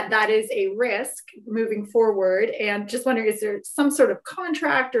 and that is a risk moving forward. And just wondering, is there some sort of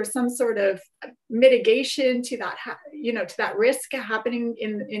contract or some sort of mitigation to that, to that risk happening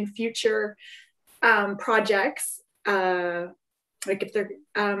in future projects, like if they're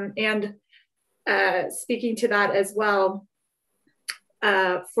and speaking to that as well,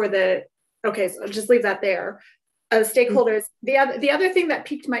 for the, okay, so I'll just leave that there. Stakeholders. The other thing that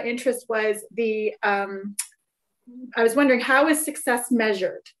piqued my interest was I was wondering, how is success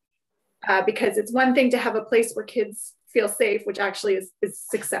measured? Because it's one thing to have a place where kids feel safe, which actually is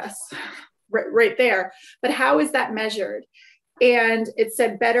success right there. But how is that measured? And it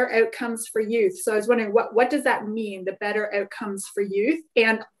said better outcomes for youth. So I was wondering, what does that mean, the better outcomes for youth?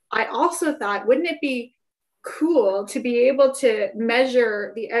 And I also thought, wouldn't it be cool to be able to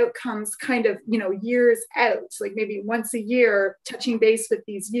measure the outcomes kind of, years out, like maybe once a year, touching base with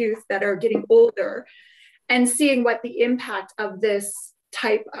these youth that are getting older and seeing what the impact of this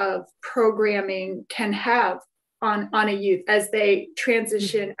type of programming can have on a youth as they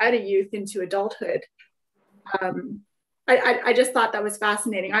transition out of youth into adulthood. I just thought that was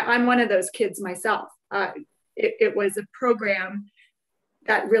fascinating. I'm one of those kids myself. It was a program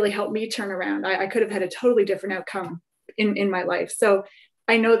that really helped me turn around. I could have had a totally different outcome in my life. So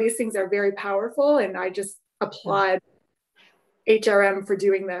I know these things are very powerful, and I just applaud HRM for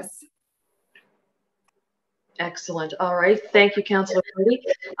doing this. Excellent. All right. Thank you, Councillor Purdy.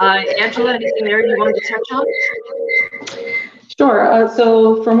 Angela, anything there you wanted to touch on? Sure.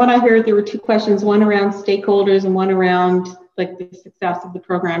 So from what I heard, there were two questions, one around stakeholders and one around like the success of the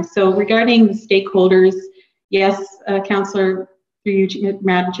program. So regarding the stakeholders, yes, Councillor, through you,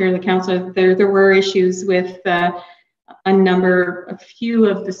 Madam Chair, the Councillor, there were issues with a few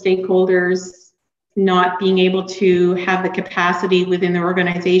of the stakeholders not being able to have the capacity within the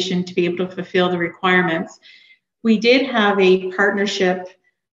organization to be able to fulfill the requirements. We did have a partnership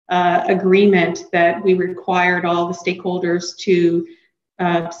agreement that we required all the stakeholders to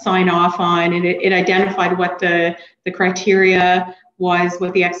sign off on, and it identified what the criteria was,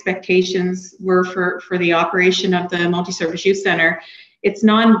 what the expectations were for the operation of the multi-service youth center. It's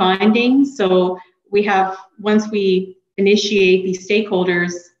non-binding, so we have, once we initiate these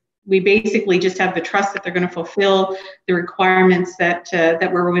stakeholders, we basically just have the trust that they're going to fulfill the requirements that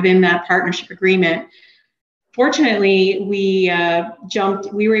were within that partnership agreement. Fortunately, we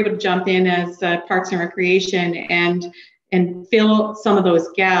were able to jump in as Parks and Recreation and fill some of those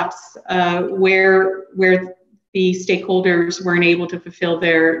gaps where the stakeholders weren't able to fulfill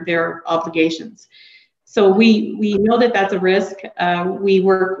their obligations. So we know that that's a risk. We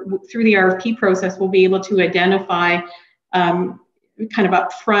work through the RFP process. We'll be able to identify kind of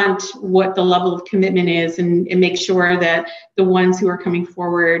upfront what the level of commitment is and make sure that the ones who are coming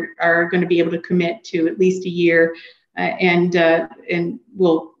forward are going to be able to commit to at least a year, and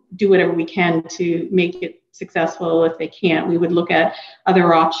we'll do whatever we can to make it successful. If they can't, we would look at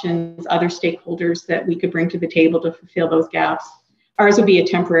other options, other stakeholders that we could bring to the table to fulfill those gaps. Ours would be a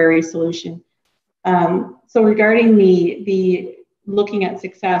temporary solution. So regarding the looking at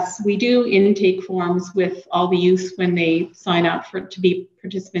success, we do intake forms with all the youth when they sign up to be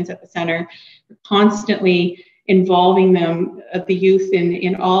participants at the center. We're constantly involving them, the youth,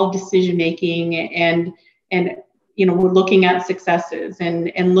 in all decision making, and we're looking at successes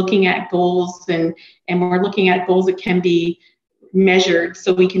and looking at goals, and we're looking at goals that can be measured,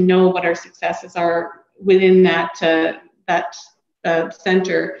 so we can know what our successes are within that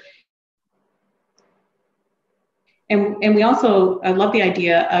center. And we also love the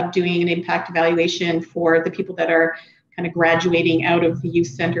idea of doing an impact evaluation for the people that are kind of graduating out of the youth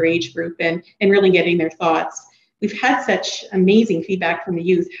center age group and really getting their thoughts. We've had such amazing feedback from the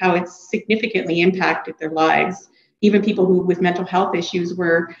youth, how it's significantly impacted their lives. Even people who with mental health issues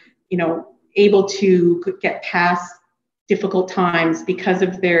were, able to get past difficult times because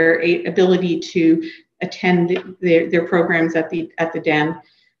of their ability to attend their programs at the Den.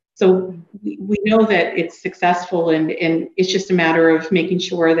 So we know that it's successful, and it's just a matter of making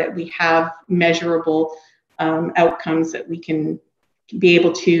sure that we have measurable outcomes that we can be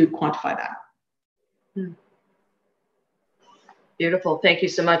able to quantify that. Beautiful. Thank you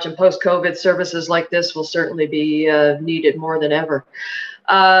so much. And post-COVID services like this will certainly be needed more than ever.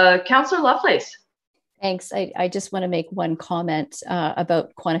 Councillor Lovelace. Thanks. I just want to make one comment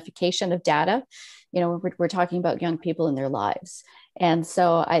about quantification of data. We're talking about young people in their lives. And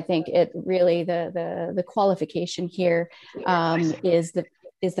so I think it really, the qualification here is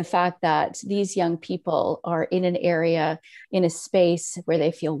the fact that these young people are in an area, in a space where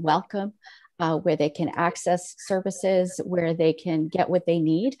they feel welcome, where they can access services, where they can get what they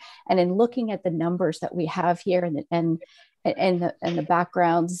need. And in looking at the numbers that we have here and the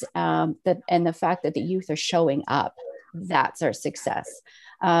backgrounds, and the fact that the youth are showing up, that's our success.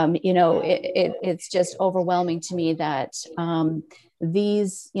 It's just overwhelming to me that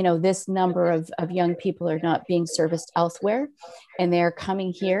this number of young people are not being serviced elsewhere, and they're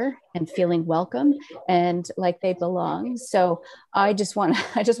coming here and feeling welcome and like they belong. So I just want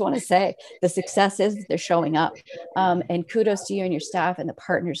to say the success is they're showing up, and kudos to you and your staff and the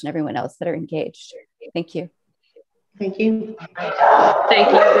partners and everyone else that are engaged. Thank you. Thank you.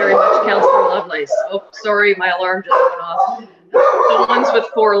 Thank you very much, Councillor Lovelace. Oh, sorry, my alarm just went off. The ones with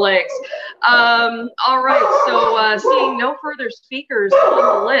 4 legs. All right, so seeing no further speakers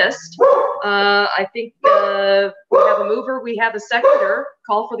on the list, I think we have a mover, we have a seconder.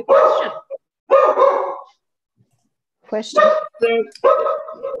 Call for the question.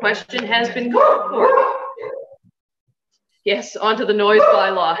 Question has been called for. Yes, onto the noise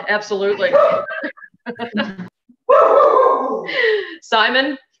bylaw, absolutely.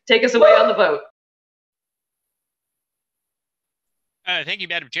 Simon, take us away on the vote. Thank you,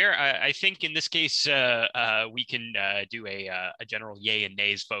 Madam Chair. I think in this case, we can do a general yay and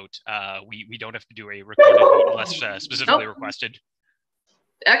nays vote. We don't have to do a recorded vote unless specifically requested.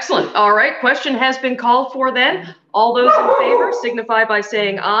 Excellent. All right. Question has been called for then. All those in favor signify by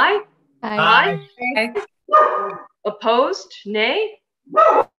saying aye. Aye. Aye. Opposed? Nay?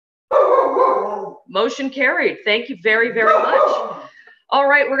 Motion carried. Thank you very, very much. All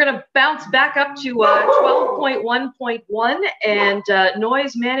right, we're going to bounce back up to 12.1.1 and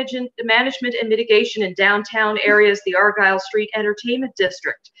noise management and mitigation in downtown areas, the Argyle Street Entertainment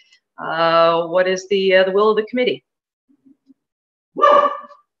District. What is the will of the committee?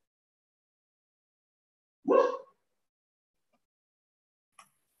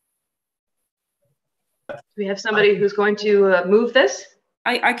 Do we have somebody who's going to move this?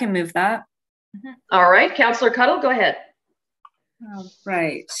 I can move that. Mm-hmm. All right, Councillor Cuddle, go ahead. All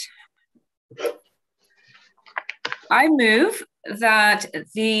right. I move that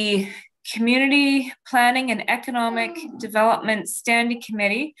the Community Planning and Economic Development Standing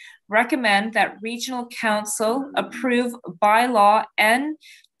Committee recommend that Regional Council approve bylaw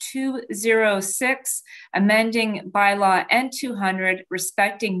N206, amending bylaw N200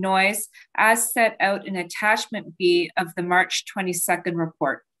 respecting noise as set out in attachment B of the March 22nd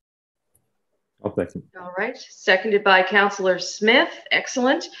report. I'll second. All right, seconded by Councillor Smith.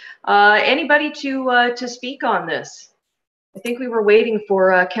 Excellent. Anybody to speak on this? I think we were waiting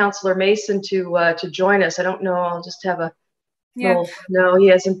for Councillor Mason to join us. I don't know. I'll just have a little. No, he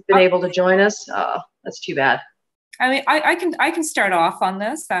hasn't been able to join us. That's too bad. I mean, I can start off on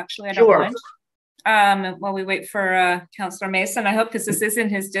this actually. I don't mind. While we wait for Councillor Mason, I hope because this is in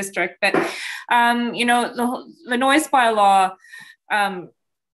his district. But you know, the noise bylaw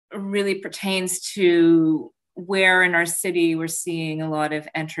really pertains to where in our city we're seeing a lot of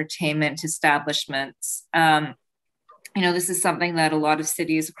entertainment establishments. You know, this is something that a lot of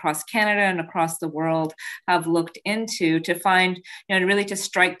cities across Canada and across the world have looked into to find, you know, really to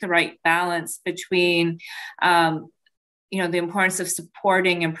strike the right balance between, you know, the importance of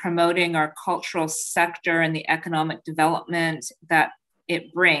supporting and promoting our cultural sector and the economic development that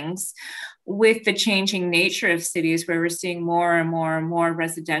it brings with the changing nature of cities where we're seeing more and more and more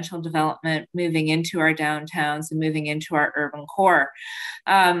residential development moving into our downtowns and moving into our urban core.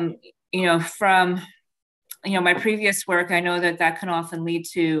 You know, from my previous work, I know that can often lead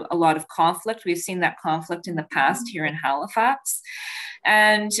to a lot of conflict. We've seen that conflict in the past here in Halifax.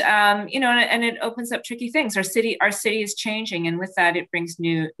 And, you know, and it opens up tricky things. Our city is changing, and with that, it brings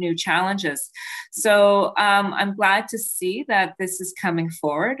new challenges. So I'm glad to see that this is coming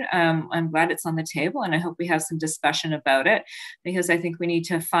forward. I'm glad it's on the table, and I hope we have some discussion about it, because I think we need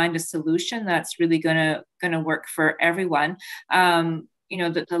to find a solution that's really gonna work for everyone. You know,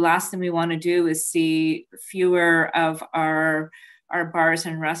 the last thing we want to do is see fewer of our bars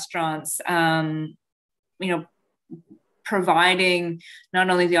and restaurants, you know, providing not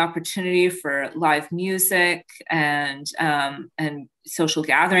only the opportunity for live music and social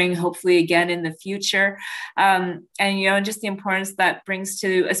gathering, hopefully again in the future, and you know, just the importance that brings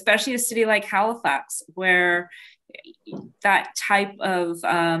to, especially a city like Halifax, where that type of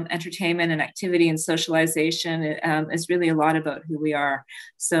entertainment and activity and socialization is really a lot about who we are.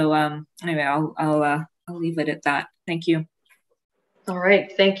 So anyway, I'll leave it at that. Thank you. All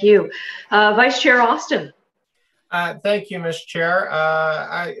right, thank you, Vice Chair Austin. Thank you, Ms. Chair.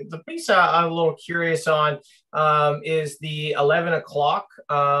 The piece I'm a little curious on is the 11 o'clock.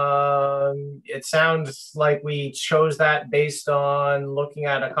 It sounds like we chose that based on looking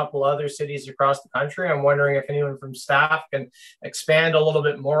at a couple other cities across the country. I'm wondering if anyone from staff can expand a little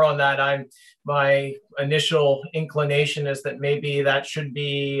bit more on that. My initial inclination is that maybe that should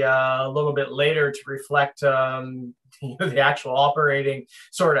be a little bit later to reflect the actual operating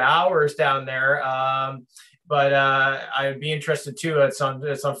sort of hours down there. But I'd be interested too. It's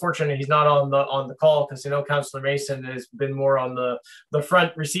unfortunate he's not on the call, because I know Councillor Mason has been more on the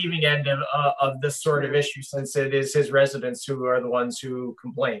front receiving end of this sort of issue, since it is his residents who are the ones who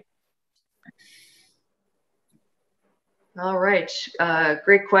complain. All right,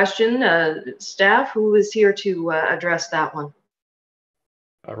 great question. Staff, who is here to address that one?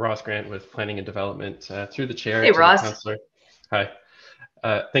 Ross Grant with Planning and Development. Through the chair Hey, to Ross. the councillor. Hi.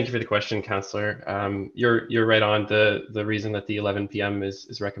 Thank you for the question, councillor. You're right on. The reason that the 11 p.m.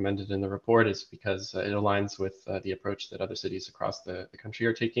 is recommended in the report is because it aligns with the approach that other cities across the country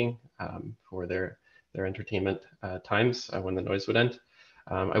are taking for their entertainment times when the noise would end.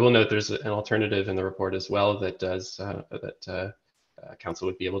 I will note there's an alternative in the report as well that does council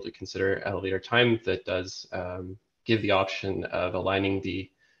would be able to consider at a later time that does give the option of aligning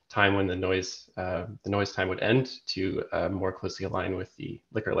the time when the noise time would end to more closely align with the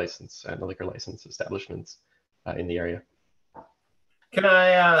liquor license and the liquor license establishments in the area. Can I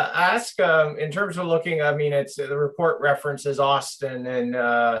ask, in terms of looking, I mean, it's the report references Austin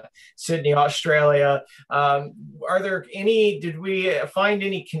and Sydney, Australia. Are there any, did we find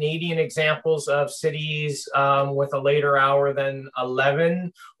any Canadian examples of cities with a later hour than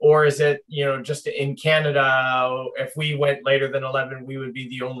 11? Or is it, you know, just in Canada, if we went later than 11, we would be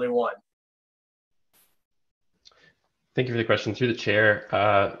the only one? Thank you for the question. Through the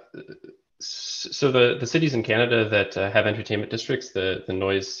chair. So the cities in Canada that have entertainment districts, the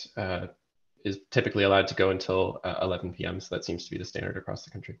noise is typically allowed to go until 11 p.m. So that seems to be the standard across the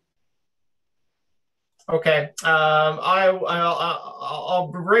country. Okay, I'll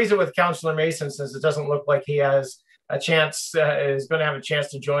raise it with Councillor Mason since it doesn't look like he has a chance, is going to have a chance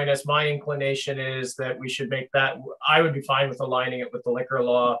to join us. My inclination is that we should make that, I would be fine with aligning it with the liquor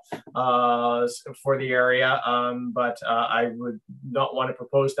law for the area, but I would not want to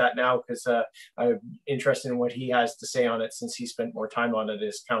propose that now because I'm interested in what he has to say on it since he spent more time on it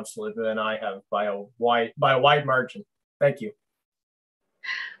as councillor than I have by a wide margin. Thank you.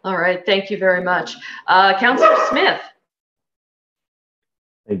 All right, thank you very much. Councillor Smith.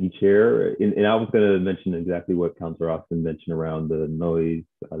 Thank you, Chair. And I was going to mention exactly what Councillor Austin mentioned around the noise,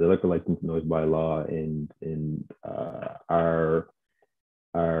 the liquor license noise bylaw, and our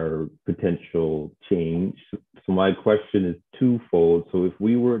potential change. So my question is twofold. So if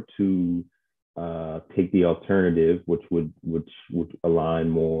we were to take the alternative, which would align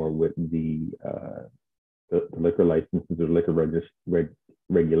more with the liquor licenses or liquor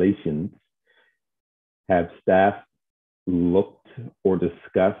regulations, have staff looked or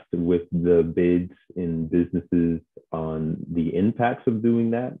discussed with the bids in businesses on the impacts of doing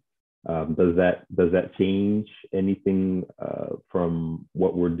that? Does that change anything from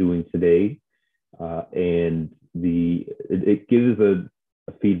what we're doing today? And it gives a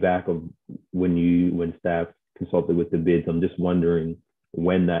feedback of when staff consulted with the bids. I'm just wondering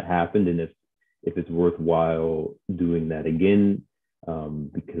when that happened and if it's worthwhile doing that again.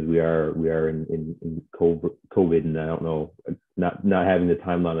 Because we are in COVID, and I don't know, not having the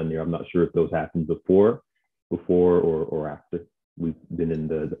timeline on there, I'm not sure if those happened before or after we've been in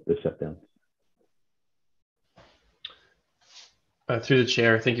the shutdown. Through the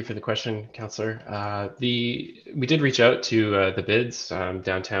chair, thank you for the question, Councillor. We did reach out to the bids,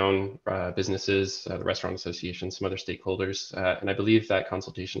 downtown businesses, the Restaurant Association, some other stakeholders, and I believe that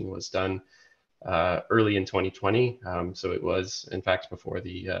consultation was done early in 2020. So it was, in fact, before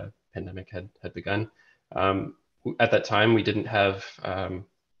the pandemic had begun. At that time, we didn't have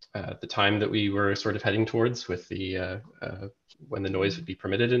the time that we were sort of heading towards with the when the noise would be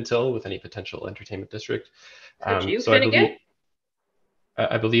permitted until with any potential entertainment district. So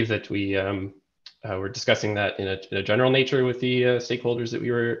I believe that we were discussing that in a general nature with the stakeholders that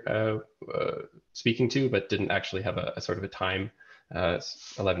we were speaking to, but didn't actually have a sort of a time,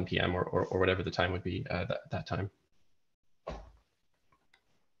 11 p.m. or whatever the time would be that time.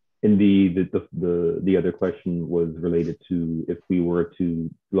 And the other question was related to if we were to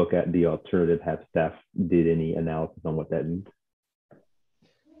look at the alternative, have staff did any analysis on what that means?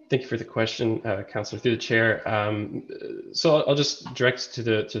 Thank you for the question, Councillor, through the chair. So I'll just direct to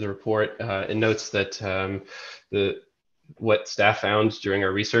the report. It notes that what staff found during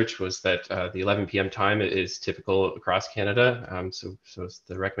our research was that the 11 p.m. time is typical across Canada. So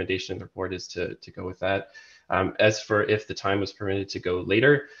the recommendation in the report is to go with that. As for if the time was permitted to go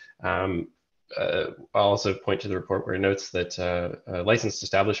later, I'll also point to the report where it notes that licensed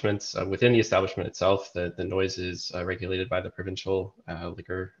establishments within the establishment itself, the noise is regulated by the provincial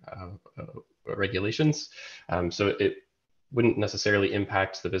liquor regulations. So it wouldn't necessarily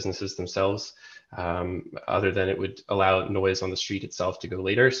impact the businesses themselves, other than it would allow noise on the street itself to go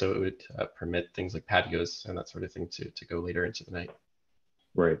later. So it would permit things like patios and that sort of thing to go later into the night.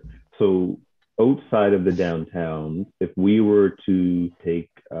 Right. So outside of the downtown, if we were to take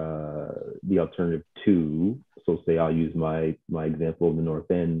the alternative two, so say I'll use my example of the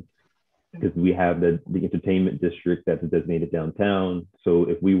North End, because we have the entertainment district that's designated downtown. So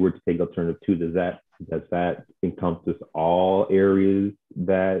if we were to take alternative 2, does that encompass all areas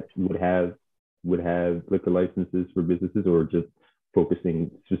that would have liquor licenses for businesses, or just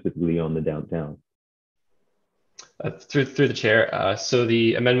focusing specifically on the downtown? Through the chair, so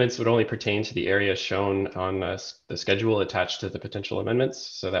the amendments would only pertain to the area shown on the schedule attached to the potential amendments.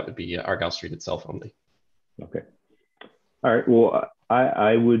 So that would be Argyle Street itself only. Okay. All right. Well,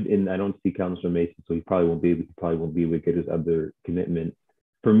 I would, and I don't see Councilor Mason, so he probably won't be able to get his other commitment.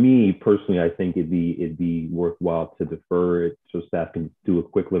 For me personally, I think it'd be worthwhile to defer it so staff can do a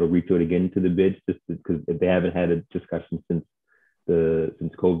quick little reach out again to the bids, just because they haven't had a discussion since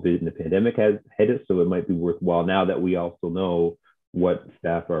COVID and the pandemic has hit us. So it might be worthwhile, now that we also know what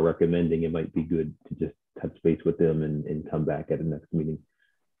staff are recommending, it might be good to just touch base with them and come back at the next meeting.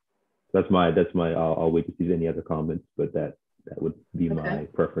 That's my I'll wait to see any other comments, but that would be my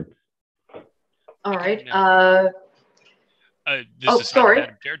preference. All right. This is sorry.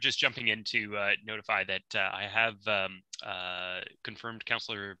 Madam Chair, just jumping in to notify that I have confirmed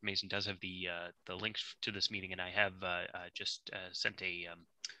Councillor Mason does have the links to this meeting, and I have just sent a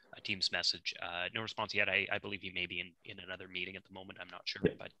Teams message. No response yet. I believe he may be in another meeting at the moment. I'm not sure,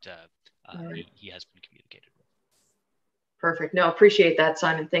 but he has been communicated with. Perfect. No, appreciate that,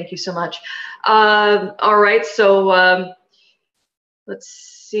 Simon. Thank you so much. All right. So let's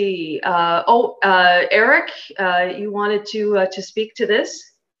see. Eric, you wanted to speak to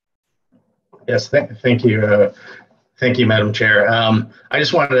this? Yes. Thank you. Thank you, Madam Chair. I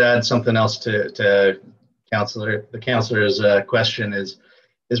just wanted to add something else to the councillor's question. Is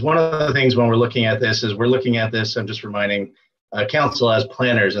one of the things when we're looking at this I'm just reminding council as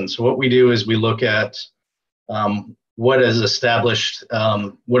planners, and so what we do is we look at what is established,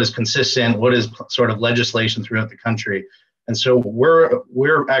 what is consistent, what is sort of legislation throughout the country. And so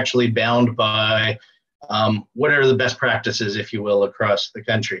we're actually bound by what are the best practices, if you will, across the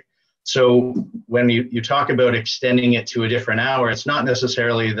country. So when you talk about extending it to a different hour, it's not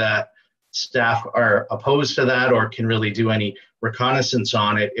necessarily that staff are opposed to that or can really do any reconnaissance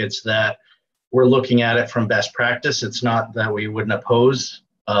on it. It's that we're looking at it from best practice. It's not that we wouldn't oppose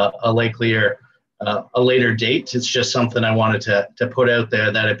a later date. It's just something I wanted to put out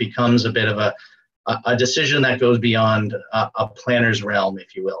there, that it becomes a bit of a decision that goes beyond a planner's realm,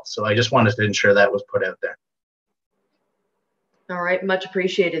 if you will. So I just wanted to ensure that was put out there. All right, much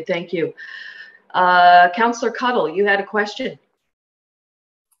appreciated. Thank you. Councillor Cuttle, you had a question.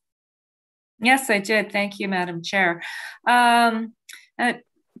 Yes, I did. Thank you, Madam Chair.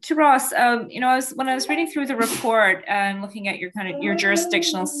 To Ross, when I was reading through the report and looking at your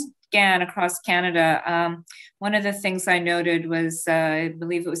jurisdictional scan across Canada, one of the things I noted was, I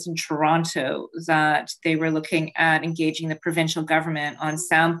believe it was in Toronto, that they were looking at engaging the provincial government on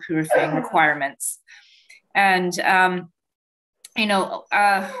soundproofing requirements. And,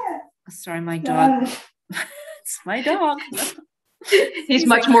 sorry, my dog. It's my dog. He's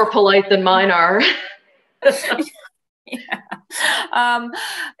much more polite than mine are.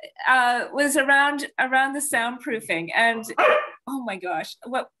 Was around the soundproofing, and oh my gosh,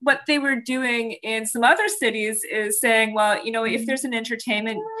 what they were doing in some other cities is saying, well, if there's an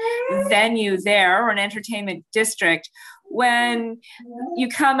entertainment venue there or an entertainment district, when you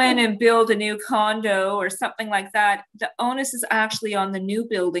come in and build a new condo or something like that, the onus is actually on the new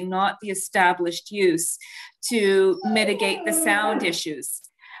building, not the established use, to mitigate the sound issues.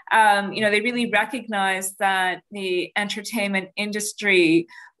 They really recognized that the entertainment industry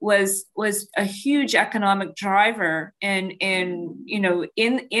was a huge economic driver in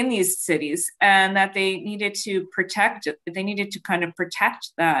these cities, and that they needed to protect it. They needed to kind of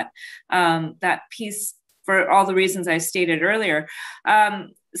protect that piece for all the reasons I stated earlier.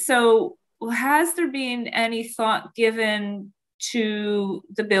 So has there been any thought given to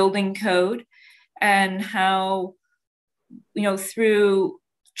the building code and how, through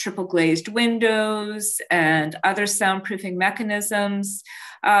triple glazed windows and other soundproofing mechanisms,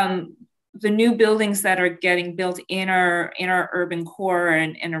 the new buildings that are getting built in our urban core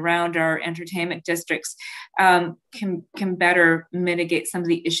and around our entertainment districts can better mitigate some of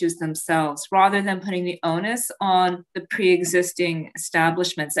the issues themselves, rather than putting the onus on the pre-existing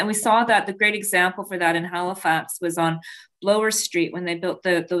establishments. And we saw that the great example for that in Halifax was on Blowers Street, when they built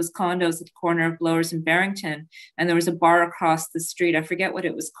those condos at the corner of Blowers and Barrington, and there was a bar across the street. I forget what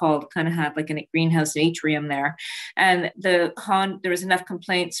it was called. It kind of had like a greenhouse atrium there, and there was enough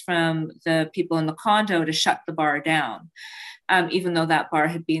complaints from the people in the condo to shut the bar down, even though that bar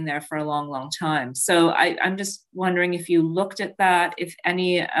had been there for a long, long time. So I'm just wondering if you looked at that, if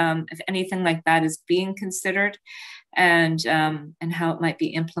anything like that is being considered, and how it might be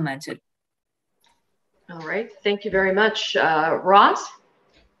implemented. All right, thank you very much. Ross?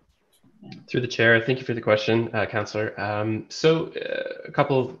 Through the chair, thank you for the question, Councillor. So a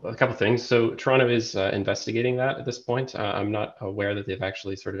couple things. So Toronto is investigating that at this point. I'm not aware that they've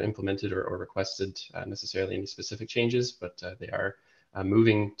actually sort of implemented or requested necessarily any specific changes, but they are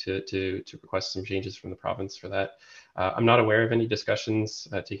moving to request some changes from the province for that. I'm not aware of any discussions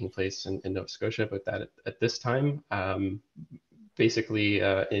taking place in Nova Scotia about that at this time. Basically,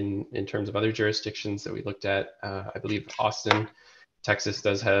 in terms of other jurisdictions that we looked at, I believe Austin, Texas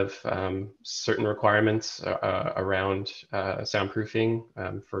does have certain requirements around soundproofing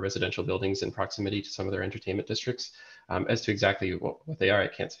for residential buildings in proximity to some of their entertainment districts. As to exactly what they are, I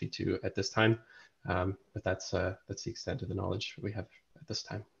can't speak to at this time, but that's the extent of the knowledge we have at this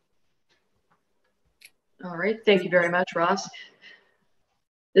time. All right, thank you very much, Ross.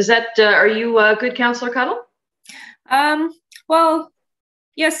 Is that, are you good, Councillor Cuttle? Well,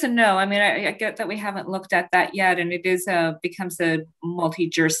 yes and no. I mean, I get that we haven't looked at that yet, and it is becomes a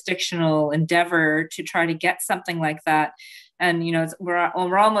multi-jurisdictional endeavor to try to get something like that. And you know, we're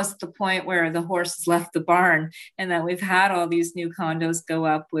almost at the point where the horse has left the barn, and that we've had all these new condos go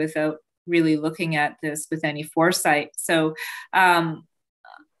up without really looking at this with any foresight. So,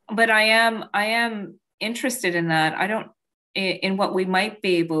 but I am interested in that. I don't in what we might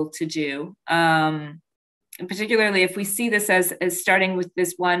be able to do. And particularly if we see this as starting with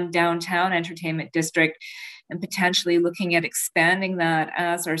this one downtown entertainment district and potentially looking at expanding that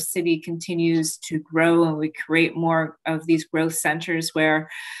as our city continues to grow and we create more of these growth centers where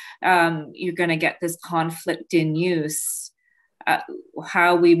you're going to get this conflict in use,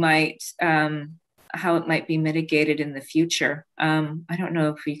 how it might be mitigated in the future. I don't know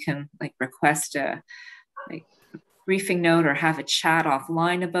if we can request a briefing note or have a chat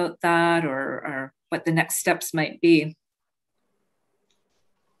offline about that, or what the next steps might be.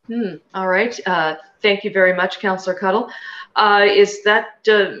 All right. Thank you very much, Councillor Cuttle. Is that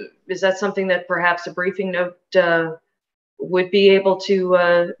something that perhaps a briefing note would be able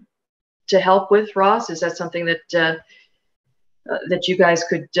to help with, Ross? Is that something that that you guys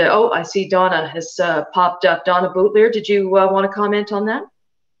could? Oh, I see Donna has popped up. Donna Boutlier, did you want to comment on that?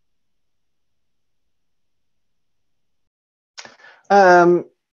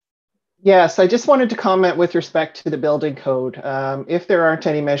 Yes, I just wanted to comment with respect to the building code. If there aren't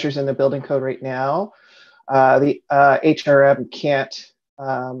any measures in the building code right now, the HRM can't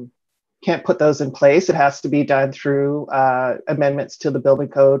put those in place. It has to be done through amendments to the building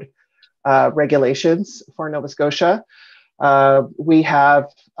code regulations for Nova Scotia. We have,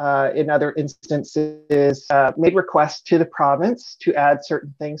 in other instances, made requests to the province to add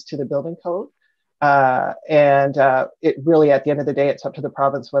certain things to the building code. It really, at the end of the day, it's up to the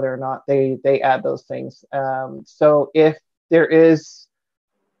province whether or not they add those things. So if there is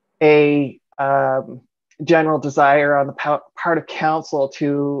a general desire on the part of council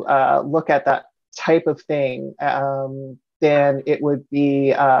to look at that type of thing, then it would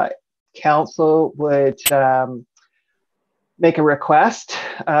be council would make a request.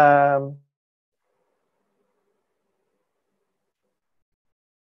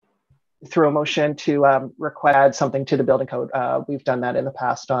 Through a motion to add something to the building code. We've done that in the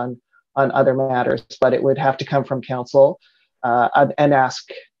past on other matters, but it would have to come from council and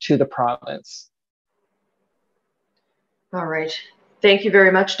ask to the province. All right. Thank you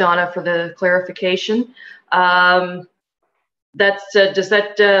very much, Donna, for the clarification. Does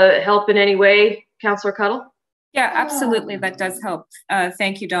that help in any way, Councillor Cuttle? Yeah, absolutely. That does help.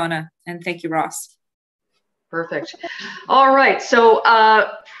 Thank you, Donna, and thank you, Ross. Perfect. All right. So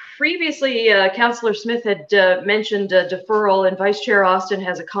previously, Councillor Smith had mentioned deferral, and Vice Chair Austin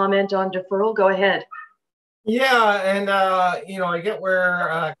has a comment on deferral. Go ahead. Yeah, and you know, I get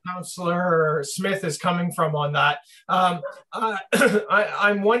where Councillor Smith is coming from on that. I'm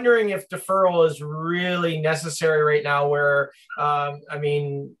wondering if deferral is really necessary right now, where I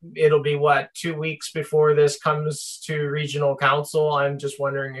mean, it'll be what, 2 weeks before this comes to regional council. I'm just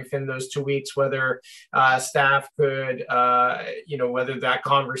wondering if in those 2 weeks, whether staff could, you know, whether that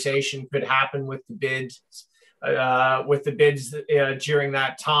conversation could happen with the bids. During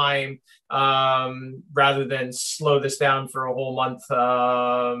that time, rather than slow this down for a whole month,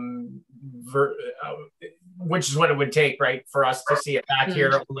 which is what it would take, right, for us to see it back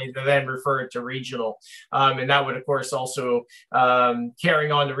here, only to then refer it to regional. And that would, of course, also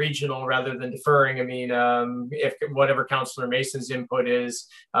carrying on to regional rather than deferring. I mean, if whatever Councillor Mason's input is,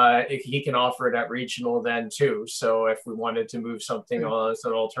 if he can offer it at regional then too. So if we wanted to move something on as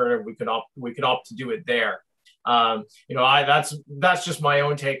an alternative, we could opt to do it there. You know, that's just my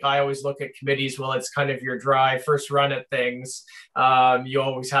own take. I always look at committees, well, it's kind of your dry first run at things. You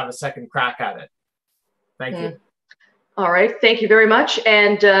always have a second crack at it. Thank you. All right, thank you very much.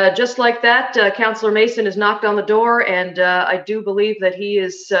 And just like that, Councillor Mason has knocked on the door, and I do believe that he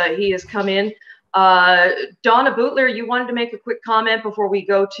has come in. Donna Bootler, you wanted to make a quick comment before we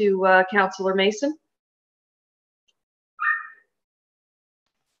go to Councillor Mason?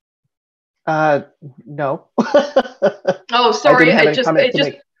 No. Oh, sorry.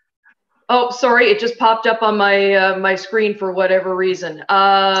 Oh, sorry. It just popped up on my my screen for whatever reason.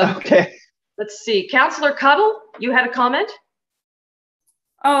 Okay. Let's see. Councillor Cuddle, you had a comment?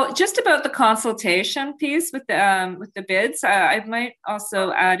 Oh, just about the consultation piece with the bids. I might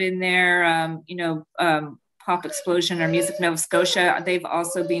also add in there, Pop Explosion or Music Nova Scotia. They've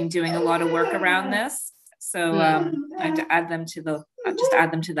also been doing a lot of work around this. So I'd add them to just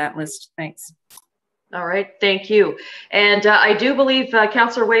add them to that list. Thanks. All right, thank you. And I do believe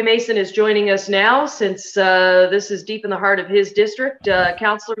Councillor Way Mason is joining us now, since this is deep in the heart of his district.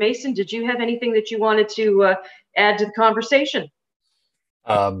 Councillor Mason, did you have anything that you wanted to add to the conversation?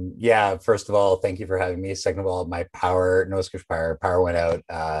 Yeah, first of all, thank you for having me. Second of all, my Nova Scotia power went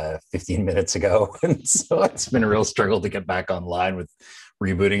out 15 minutes ago. And so it's been a real struggle to get back online with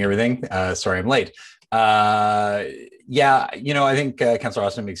rebooting everything. Sorry, I'm late. Yeah, I think Councillor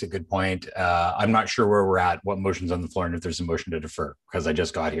Austin makes a good point. I'm not sure where we're at, what motion's on the floor, and if there's a motion to defer, because I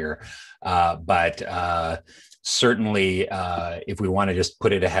just got here. But certainly, if we want to just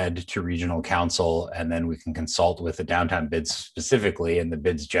put it ahead to regional council, and then we can consult with the downtown bids specifically and the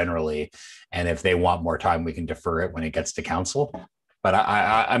bids generally, and if they want more time, we can defer it when it gets to council. But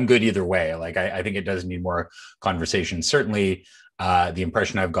I'm good either way. Like, I think it does need more conversation. Certainly, the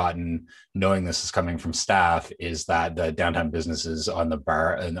impression I've gotten, knowing this is coming from staff, is that the downtown businesses on the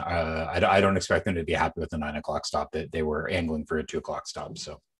bar, and I don't expect them to be happy with the 9 o'clock stop. That they were angling for a 2 o'clock stop.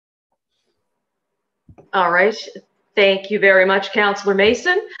 So, all right, thank you very much, Councillor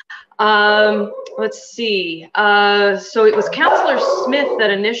Mason. Let's see. So it was Councillor Smith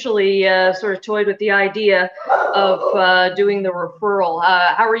that initially sort of toyed with the idea of doing the referral.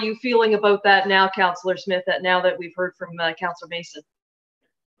 How are you feeling about that now, Councillor Smith, now that we've heard from Councillor Mason?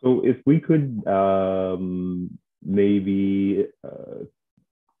 So if we could maybe,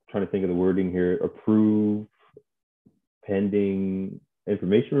 trying to think of the wording here, approve pending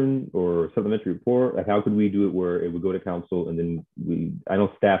information or supplementary report, like how could we do it where it would go to council and then I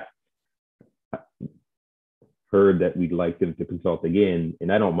know staff heard that we'd like them to consult again,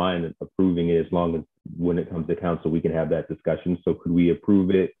 and I don't mind approving it as long as when it comes to council, we can have that discussion. So could we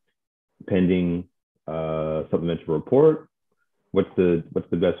approve it pending supplementary report? What's the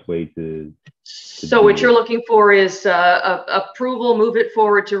best way to so what you're looking for is approval, move it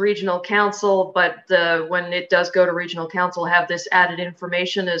forward to regional council, but when it does go to regional council, have this added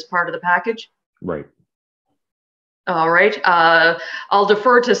information as part of the package? Right. All right. I'll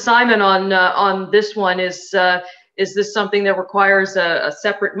defer to Simon on this one. Is this something that requires a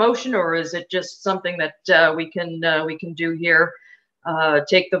separate motion, or is it just something that we can do here?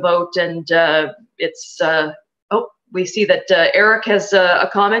 Take the vote, and it's. Oh, we see that Eric has a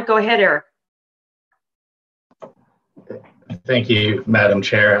comment. Go ahead, Eric. Thank you, Madam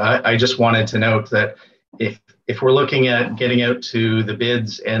Chair. I just wanted to note that if we're looking at getting out to the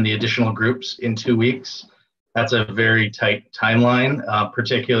bids and the additional groups in 2 weeks, that's a very tight timeline,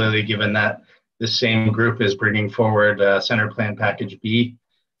 particularly given that the same group is bringing forward Center Plan Package B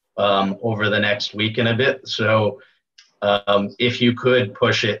over the next week and a bit. So if you could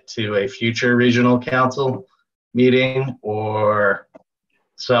push it to a future regional council meeting or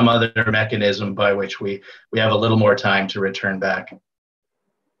some other mechanism by which we have a little more time to return back.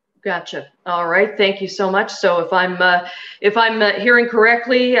 Gotcha. All right. Thank you so much. So if I'm hearing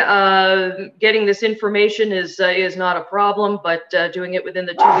correctly, getting this information is not a problem, but doing it within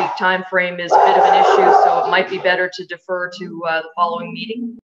the 2-week time frame is a bit of an issue. So it might be better to defer to the following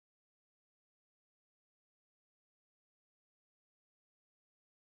meeting.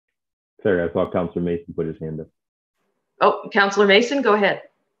 Sorry, I saw Councillor Mason put his hand up. Oh, Councillor Mason, go ahead.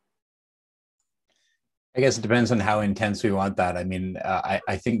 I guess it depends on how intense we want that. I mean,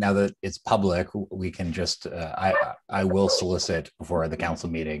 I think now that it's public, we can just, I will solicit before the council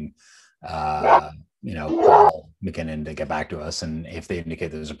meeting, Paul McKinnon to get back to us. And if they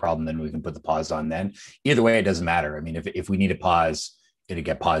indicate there's a problem, then we can put the pause on then. Either way, it doesn't matter. I mean, if we need a pause, it'll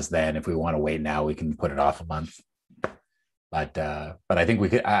get paused then. If we want to wait now, we can put it off a month. But I think we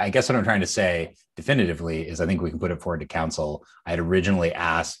could, I guess what I'm trying to say definitively is I think we can put it forward to council. I had originally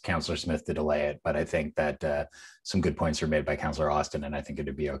asked Councillor Smith to delay it, but I think that some good points were made by Councillor Austin, and I think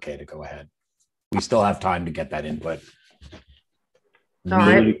it'd be okay to go ahead. We still have time to get that input.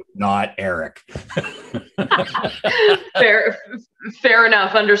 not Eric. Fair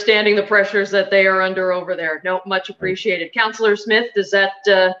enough. Understanding the pressures that they are under over there. No, much appreciated. Councillor Smith, does that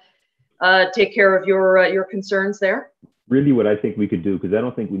take care of your concerns there? Really, what I think we could do, because I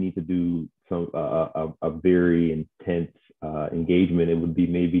don't think we need to do some a very intense engagement. It would be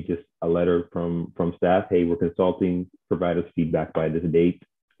maybe just a letter from staff. Hey, we're consulting. Provide us feedback by this date,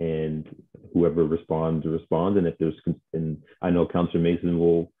 and whoever responds. And if there's, and I know Councillor Mason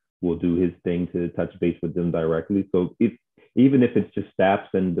will do his thing to touch base with them directly. So even if it's just staff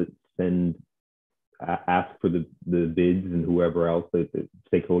ask for the bids and whoever else, the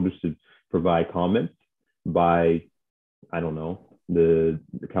stakeholders, to provide comments by, I don't know, the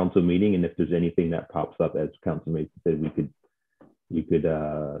council meeting. And if there's anything that pops up, as Councilor Mason said, we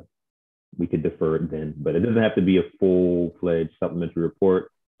could defer it then. But it doesn't have to be a full-fledged supplementary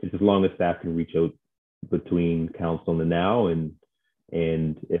report. Just as long as staff can reach out between council and the now, and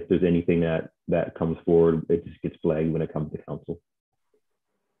if there's anything that comes forward, it just gets flagged when it comes to council.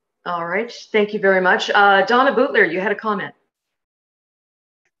 All right, thank you very much. Donna Bootler, you had a comment.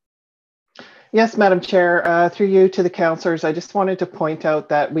 Yes, Madam Chair, through you to the councillors, I just wanted to point out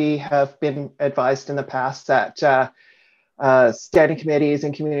that we have been advised in the past that standing committees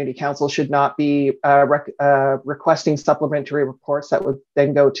and community council should not be requesting supplementary reports that would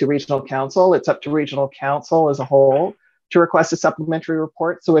then go to regional council. It's up to regional council as a whole to request a supplementary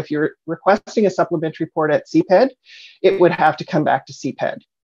report. So if you're requesting a supplementary report at CPED, it would have to come back to CPED.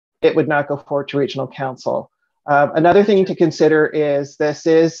 It would not go forward to regional council. Another thing to consider is this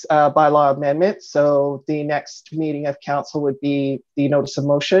is a bylaw amendment. So the next meeting of council would be the notice of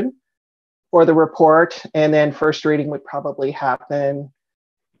motion for the report, and then first reading would probably happen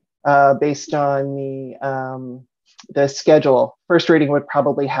based on the schedule. First reading would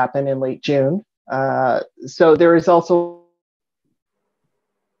probably happen in late June. So there is also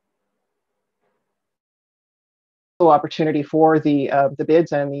opportunity for the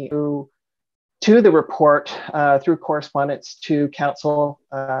bids and to the report through correspondence to council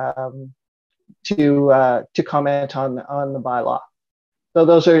to comment on the bylaw. So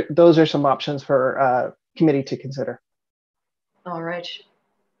those are some options for committee to consider. All right,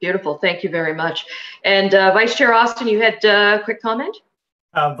 beautiful. Thank you very much. And Vice Chair Austin, you had a quick comment?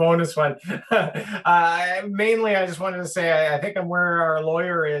 Bonus one. Mainly, I just wanted to say I think I'm where our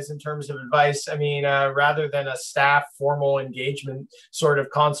lawyer is in terms of advice. I mean, rather than a staff formal engagement sort of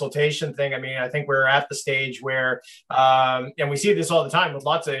consultation thing, I mean, I think we're at the stage where, and we see this all the time with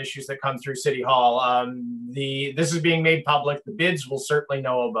lots of issues that come through City Hall. This is being made public. The bids will certainly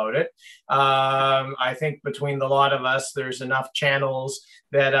know about it. I think between the lot of us, there's enough channels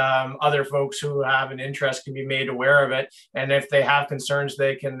that other folks who have an interest can be made aware of it. And if they have concerns,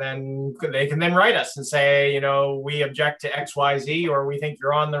 they can then write us and say, you know, we object to X, Y, Z, or we think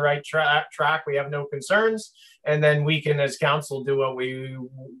you're on the right track. We have no concerns, and then we can, as council, do what we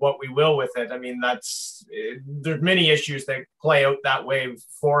will with it. I mean, there's many issues that play out that way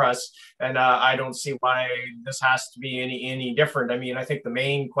for us, and I don't see why this has to be any different. I mean, I think the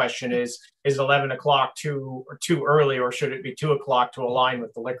main question is 11 o'clock too early, or should it be 2 o'clock to align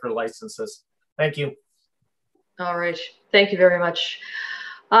with the liquor licenses? Thank you. All right, thank you very much.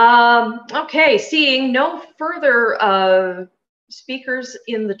 Okay, seeing no further speakers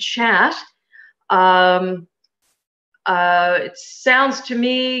in the chat, it sounds to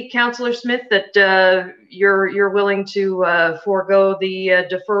me, Councillor Smith, that you're willing to forego the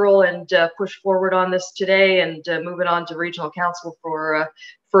deferral and push forward on this today and move it on to Regional Council for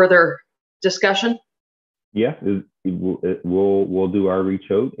further discussion. Yeah, we'll do our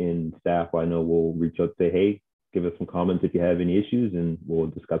reach out, and staff, I know, will reach out, say, hey, give us some comments if you have any issues, and we'll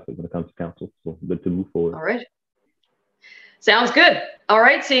discuss it when it comes to council. So good to move forward. All right. Sounds good. All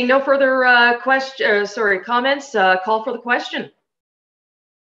right. Seeing no further comments, call for the question.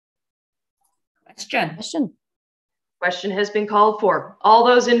 Question has been called for. All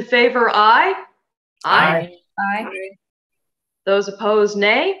those in favor, aye. Aye. Aye. Aye. Those opposed,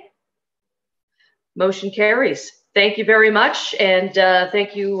 nay. Motion carries. Thank you very much, and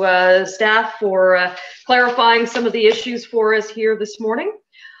thank you, staff, for clarifying some of the issues for us here this morning.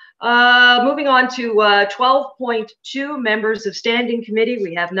 Moving on to 12.2, members of standing committee.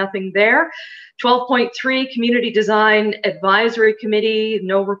 We have nothing there. 12.3, Community Design Advisory Committee,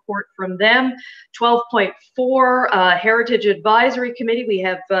 no report from them. 12.4, Heritage Advisory Committee, we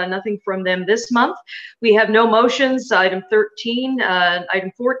have nothing from them this month. We have no motions. Item 13,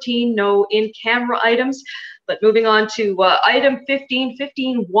 item 14, no in-camera items. But moving on to item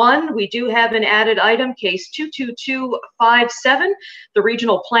 15.15.1, we do have an added item, case 22257, the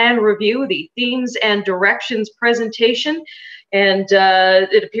regional plan review, the themes and directions presentation. And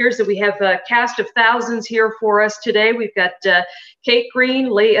it appears that we have a cast of thousands here for us today. We've got Kate Green,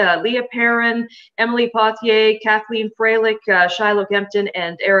 Leah Perrin, Emily Pothier, Kathleen Freilich, Shiloh Kempton,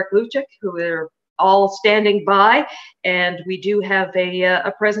 and Eric Luchik, who are all standing by, and we do have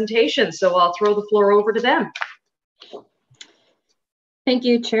a presentation, so I'll throw the floor over to them. Thank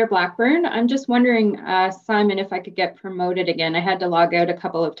you, Chair Blackburn. I'm just wondering, Simon, if I could get promoted again. I had to log out a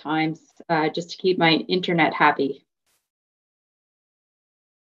couple of times just to keep my internet happy.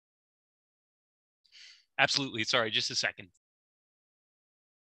 Absolutely. Sorry, just a second.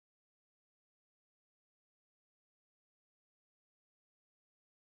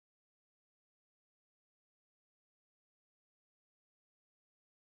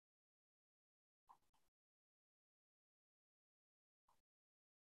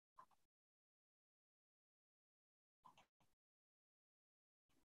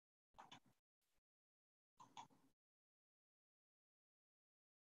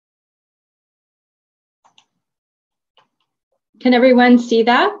 Can everyone see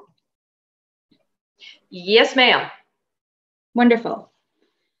that? Yes, ma'am. Wonderful.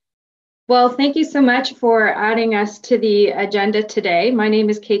 Well, thank you so much for adding us to the agenda today. My name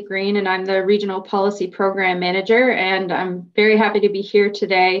is Kate Green, and I'm the Regional Policy Program Manager, and I'm very happy to be here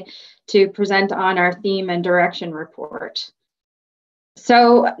today to present on our theme and direction report.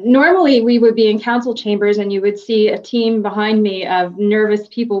 So normally we would be in council chambers and you would see a team behind me of nervous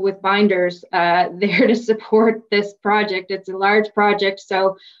people with binders there to support this project. It's a large project,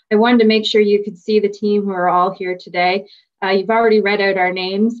 so I wanted to make sure you could see the team who are all here today. You've already read out our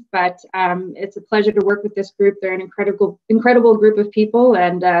names, but it's a pleasure to work with this group. They're an incredible group of people,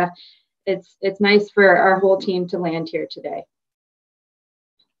 and it's nice for our whole team to land here today.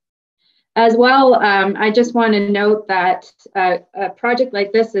 As well, I just want to note that a project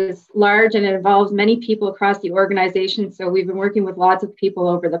like this is large and it involves many people across the organization. So we've been working with lots of people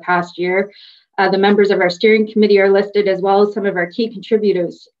over the past year. The members of our steering committee are listed, as well as some of our key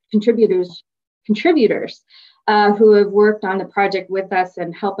contributors who have worked on the project with us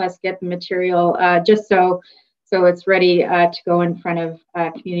and help us get the material just so it's ready to go in front of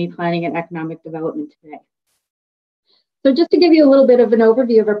community planning and economic development today. So just to give you a little bit of an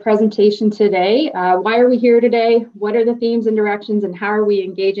overview of our presentation today, why are we here today? What are the themes and directions, and how are we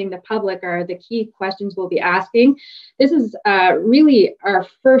engaging the public are the key questions we'll be asking. This is really our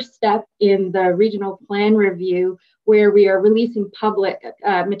first step in the regional plan review, where we are releasing public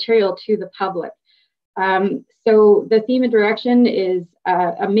material to the public. So the theme and direction is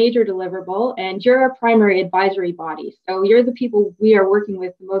a major deliverable, and you're our primary advisory body. So you're the people we are working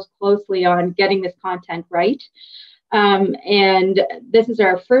with most closely on getting this content right. And this is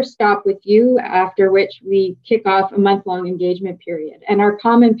our first stop with you, after which we kick off a month-long engagement period. And our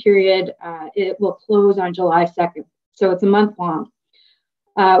comment period, it will close on July 2nd. So it's a month long.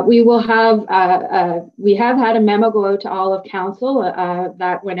 We have had a memo go out to all of council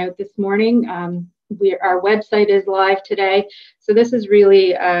that went out this morning. Our website is live today. So this is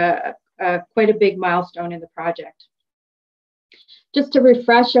really quite a big milestone in the project. Just to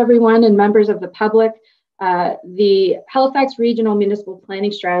refresh everyone and members of the public, the Halifax Regional Municipal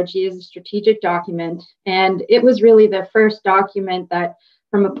Planning Strategy is a strategic document, and it was really the first document that,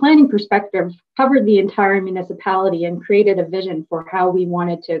 from a planning perspective, covered the entire municipality and created a vision for how we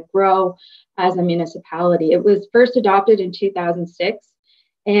wanted to grow as a municipality. It was first adopted in 2006,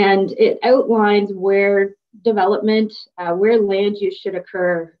 and it outlines where development, where land use should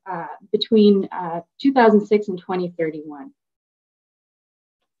occur between 2006 and 2031.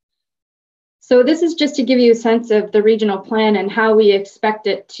 So this is just to give you a sense of the regional plan and how we expect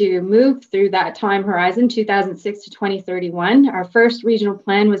it to move through that time horizon, 2006 to 2031. Our first regional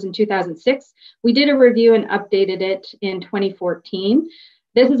plan was in 2006. We did a review and updated it in 2014.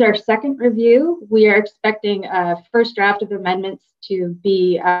 This is our second review. We are expecting a first draft of amendments to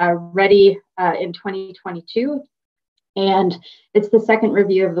be ready in 2022. And it's the second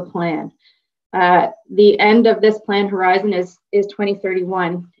review of the plan. The end of this plan horizon is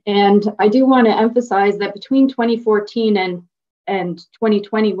 2031. And I do want to emphasize that between 2014 and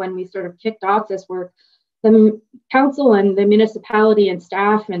 2020, when we sort of kicked off this work, the council and the municipality and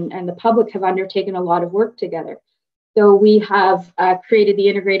staff and the public have undertaken a lot of work together. So we have created the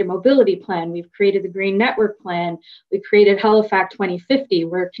Integrated Mobility Plan. We've created the Green Network Plan. We created Halifax 2050.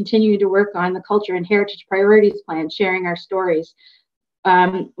 We're continuing to work on the Culture and Heritage Priorities Plan, sharing our stories.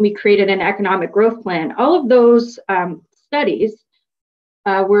 We created an Economic Growth Plan. All of those studies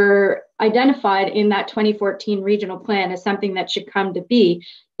were identified in that 2014 regional plan as something that should come to be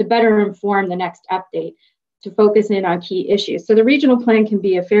to better inform the next update, to focus in on key issues. So the regional plan can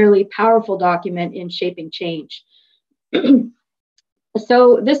be a fairly powerful document in shaping change.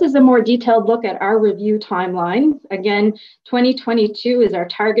 So this is a more detailed look at our review timeline. Again, 2022 is our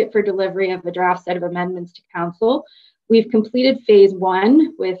target for delivery of a draft set of amendments to council. We've completed phase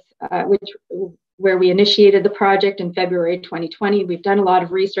 1 with where we initiated the project in February 2020. We've done a lot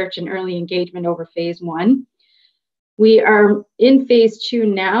of research and early engagement over phase 1. We are in phase 2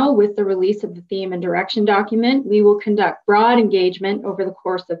 now with the release of the theme and direction document. We will conduct broad engagement over the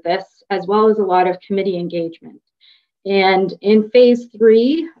course of this, as well as a lot of committee engagement. And in phase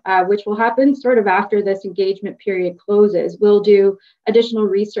 3, which will happen sort of after this engagement period closes, we'll do additional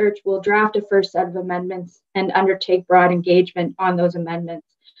research, we'll draft a first set of amendments and undertake broad engagement on those amendments,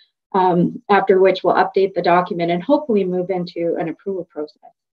 after which we'll update the document and hopefully move into an approval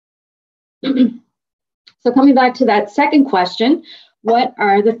process. So coming back to that second question, what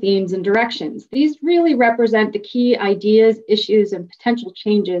are the themes and directions? These really represent the key ideas, issues, and potential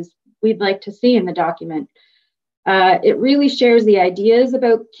changes we'd like to see in the document. It really shares the ideas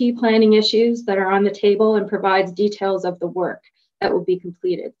about key planning issues that are on the table and provides details of the work that will be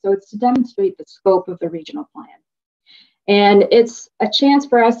completed. So it's to demonstrate the scope of the regional plan. And it's a chance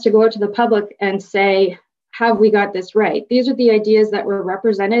for us to go to the public and say, have we got this right? These are the ideas that were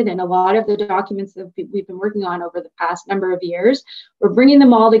represented in a lot of the documents that we've been working on over the past number of years. We're bringing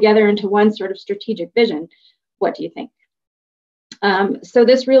them all together into one sort of strategic vision. What do you think? So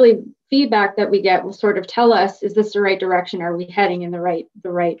this really feedback that we get will sort of tell us, is this the right direction? Are we heading in the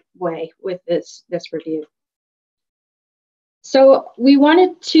right way with this review? So we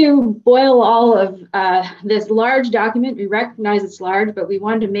wanted to boil all of this large document. We recognize it's large, but we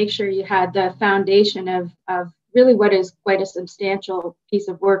wanted to make sure you had the foundation of really what is quite a substantial piece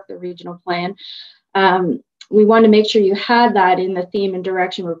of work, the regional plan. We wanted to make sure you had that in the theme and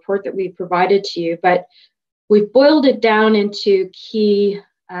direction report that we provided to you, but we've boiled it down into key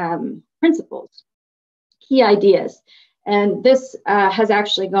principles, key ideas. And this has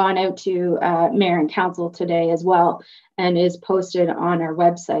actually gone out to Mayor and Council today as well, and is posted on our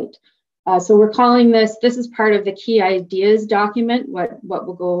website. So we're calling this is part of the key ideas document, what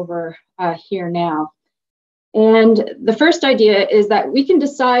we'll go over here now. And the first idea is that we can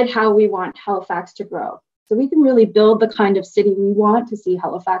decide how we want Halifax to grow. So we can really build the kind of city we want to see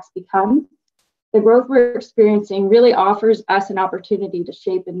Halifax become. The growth we're experiencing really offers us an opportunity to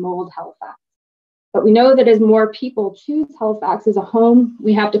shape and mold Halifax. But we know that as more people choose Halifax as a home,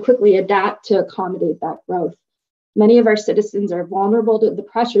 we have to quickly adapt to accommodate that growth. Many of our citizens are vulnerable to the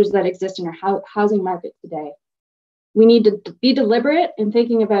pressures that exist in our housing market today. We need to be deliberate in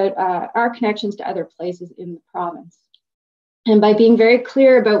thinking about our connections to other places in the province. And by being very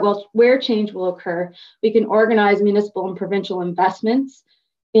clear about where change will occur, we can organize municipal and provincial investments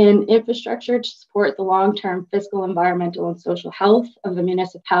in infrastructure to support the long-term fiscal, environmental, and social health of the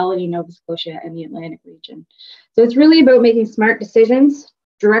municipality, Nova Scotia, and the Atlantic region. So it's really about making smart decisions,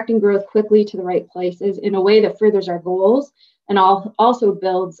 directing growth quickly to the right places in a way that furthers our goals and also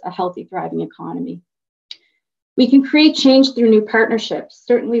builds a healthy, thriving economy. We can create change through new partnerships.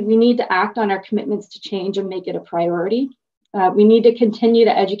 Certainly, we need to act on our commitments to change and make it a priority. We need to continue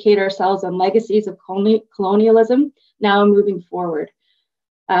to educate ourselves on legacies of colonialism now and moving forward.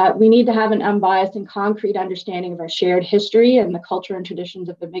 We need to have an unbiased and concrete understanding of our shared history and the culture and traditions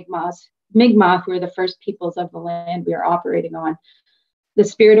of the Mi'kmaq, who are the first peoples of the land we are operating on. The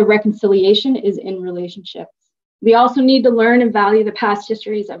spirit of reconciliation is in relationships. We also need to learn and value the past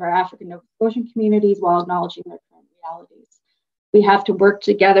histories of our African Nova Scotian communities while acknowledging their current realities. We have to work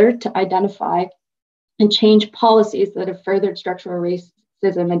together to identify and change policies that have furthered structural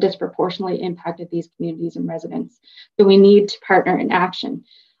racism and disproportionately impacted these communities and residents. So we need to partner in action.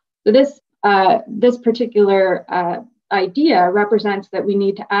 So this particular idea represents that we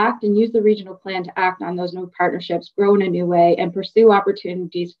need to act and use the regional plan to act on those new partnerships, grow in a new way, and pursue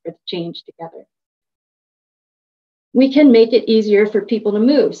opportunities for change together. We can make it easier for people to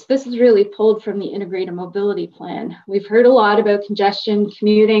move. So this is really pulled from the integrated mobility plan. We've heard a lot about congestion,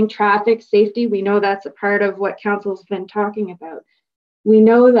 commuting, traffic, safety. We know that's a part of what council's been talking about. We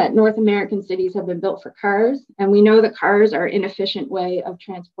know that North American cities have been built for cars, and we know that cars are an inefficient way of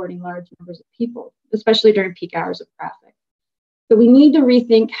transporting large numbers of people, especially during peak hours of traffic. So we need to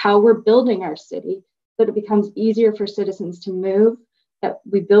rethink how we're building our city so that it becomes easier for citizens to move, that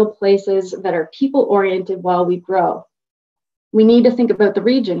we build places that are people-oriented while we grow. We need to think about the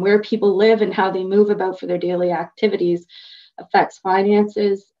region, where people live and how they move about for their daily activities affects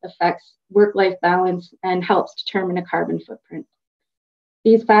finances, affects work-life balance, and helps determine a carbon footprint.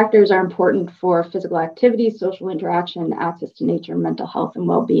 These factors are important for physical activity, social interaction, access to nature, mental health, and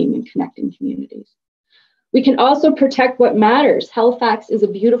well-being, and connecting communities. We can also protect what matters. Halifax is a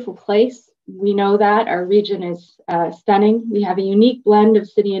beautiful place. We know that. Our region is stunning. We have a unique blend of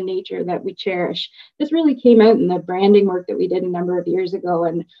city and nature that we cherish. This really came out in the branding work that we did a number of years ago,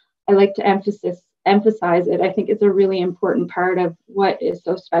 and I like to emphasize it. I think it's a really important part of what is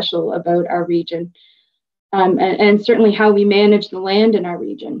so special about our region, and certainly how we manage the land in our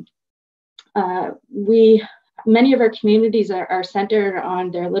region. Many of our communities are centered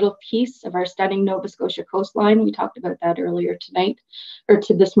on their little piece of our stunning Nova Scotia coastline. We talked about that earlier tonight, or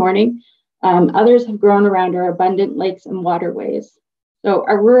this morning. Others have grown around our abundant lakes and waterways. So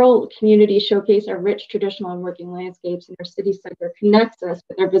our rural communities showcase our rich traditional and working landscapes, and our city center connects us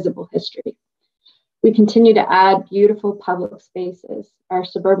with our visible history. We continue to add beautiful public spaces. Our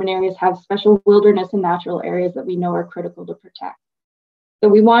suburban areas have special wilderness and natural areas that we know are critical to protect. So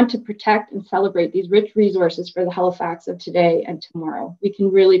we want to protect and celebrate these rich resources for the Halifax of today and tomorrow. We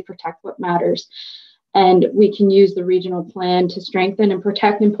can really protect what matters, and we can use the regional plan to strengthen and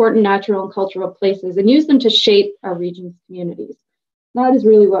protect important natural and cultural places and use them to shape our region's communities. That is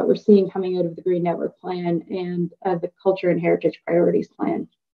really what we're seeing coming out of the Green Network Plan and the Culture and Heritage Priorities Plan.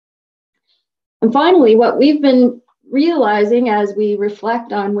 And finally, what we've been realizing as we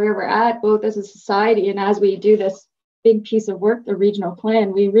reflect on where we're at, both as a society and as we do this big piece of work, the regional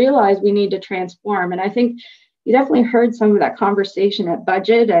plan, we realize we need to transform. And I think you definitely heard some of that conversation at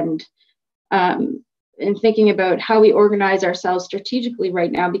budget and thinking about how we organize ourselves strategically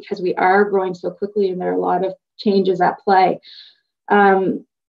right now, because we are growing so quickly and there are a lot of changes at play.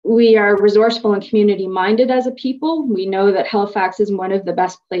 We are resourceful and community minded as a people. We know that Halifax is one of the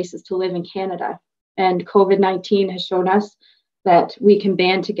best places to live in Canada, and COVID-19 has shown us that we can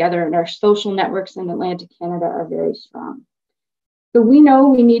band together, and our social networks in Atlantic Canada are very strong. So we know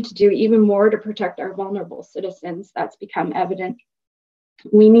we need to do even more to protect our vulnerable citizens. That's become evident.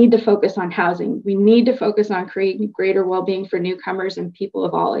 We need to focus on housing. We need to focus on creating greater well-being for newcomers and people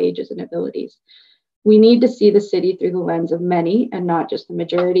of all ages and abilities. We need to see the city through the lens of many and not just the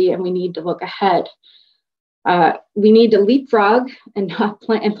majority, and we need to look ahead. We need to leapfrog and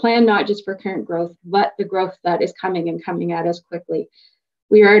plan not just for current growth, but the growth that is coming and coming at us quickly.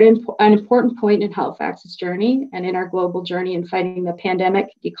 We are at an important point in Halifax's journey and in our global journey in fighting the pandemic,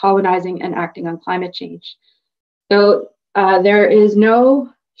 decolonizing, and acting on climate change. So there is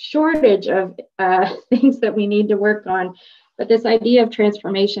no shortage of things that we need to work on. But this idea of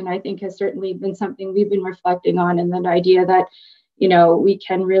transformation, I think, has certainly been something we've been reflecting on, and that idea that, you know, we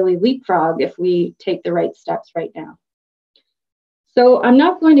can really leapfrog if we take the right steps right now. So I'm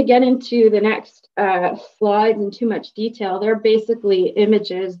not going to get into the next slides in too much detail. They're basically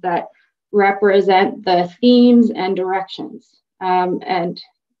images that represent the themes and directions. And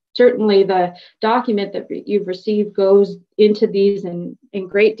certainly the document that you've received goes into these in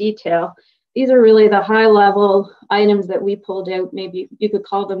great detail. These are really the high level items that we pulled out. Maybe you could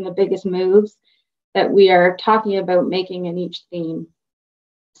call them the biggest moves that we are talking about making in each theme.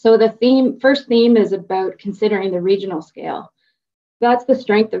 So the first theme is about considering the regional scale. That's the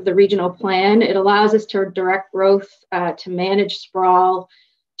strength of the regional plan. It allows us to direct growth, to manage sprawl,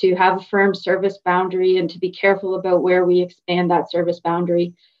 to have a firm service boundary, and to be careful about where we expand that service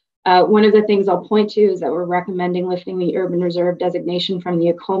boundary. One of the things I'll point to is that we're recommending lifting the urban reserve designation from the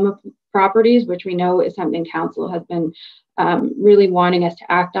Acoma properties, which we know is something council has been really wanting us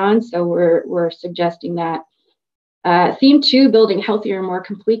to act on. So we're suggesting that. Theme 2, building healthier and more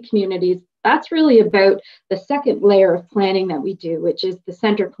complete communities. That's really about the second layer of planning that we do, which is the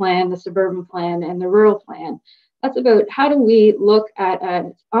center plan, the suburban plan, and the rural plan. That's about how do we look at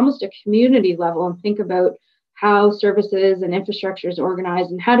almost a community level and think about how services and infrastructure is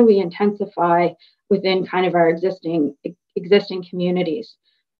organized, and how do we intensify within kind of our existing communities.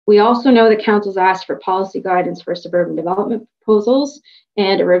 We also know that council's asked for policy guidance for suburban development proposals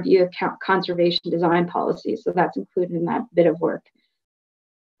and a review of conservation design policies. So that's included in that bit of work.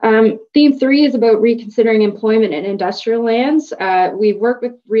 Theme 3 is about reconsidering employment in industrial lands. We've worked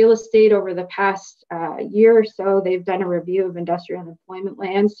with real estate over the past year or so. They've done a review of industrial and employment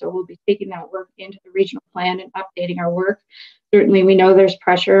lands. So we'll be taking that work into the regional plan and updating our work. Certainly, we know there's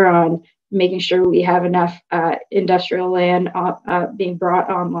pressure on making sure we have enough industrial land being brought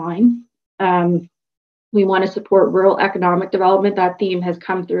online. We want to support rural economic development. That theme has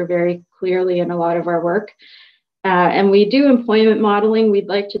come through very clearly in a lot of our work. And we do employment modeling. We'd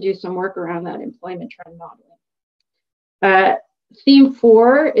like to do some work around that employment trend modeling. Theme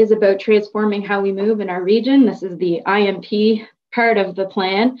 4 is about transforming how we move in our region. This is the IMP part of the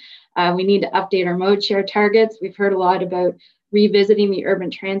plan. We need to update our mode share targets. We've heard a lot about revisiting the urban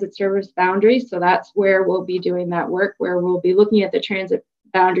transit service boundaries. So that's where we'll be doing that work, where we'll be looking at the transit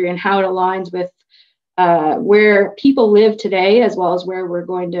boundary and how it aligns with where people live today, as well as where we're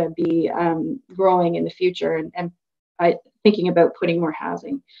going to be growing in the future, and thinking about putting more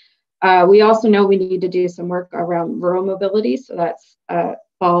housing. We also know we need to do some work around rural mobility, so that's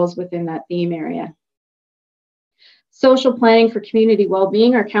falls within that theme area. Social planning for community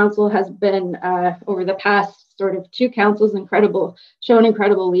well-being. Our council has been, over the past sort of 2 councils, shown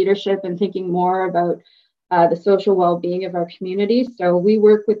incredible leadership and thinking more about the social well-being of our community. So we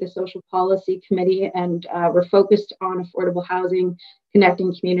work with the Social Policy Committee, and we're focused on affordable housing,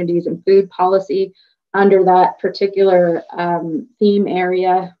 connecting communities, and food policy. Under that particular theme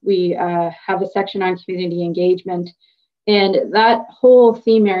area, we have a section on community engagement. And that whole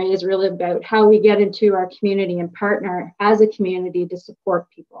theme area is really about how we get into our community and partner as a community to support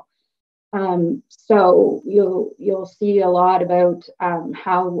people. So you'll see a lot about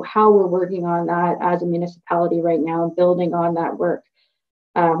how we're working on that as a municipality right now and building on that work.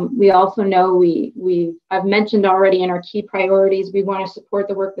 We also know I've mentioned already in our key priorities, we want to support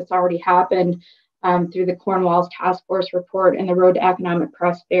the work that's already happened through the Cornwalls Task Force report and the Road to Economic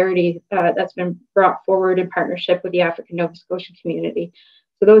Prosperity that's been brought forward in partnership with the African Nova Scotia community.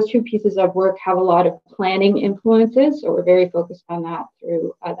 So those 2 pieces of work have a lot of planning influences, so we're very focused on that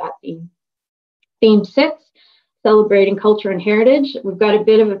through that theme. Theme 6, celebrating culture and heritage. We've got a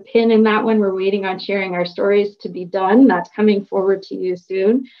bit of a pin in that one. We're waiting on sharing our stories to be done. That's coming forward to you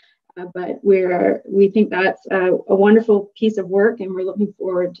soon. But we think that's a wonderful piece of work, and we're looking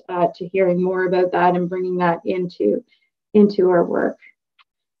forward to hearing more about that and bringing that into our work.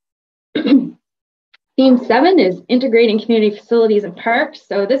 Theme 7 is integrating community facilities and parks.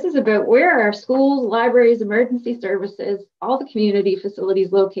 So this is about where are our schools, libraries, emergency services, all the community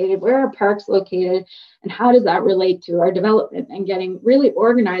facilities located, where are parks located, and how does that relate to our development and getting really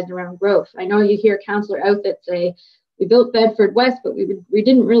organized around growth. I know you hear Councillor Outfit say, we built Bedford West, but we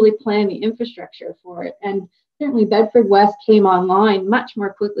didn't really plan the infrastructure for it. And certainly Bedford West came online much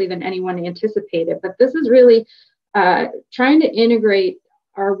more quickly than anyone anticipated. But this is really trying to integrate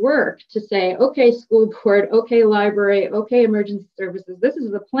our work to say, okay, school board, okay, library, okay, emergency services, this is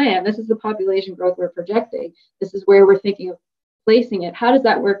the plan. This is the population growth we're projecting. This is where we're thinking of placing it. How does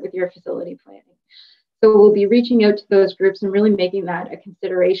that work with your facility planning? So we'll be reaching out to those groups and really making that a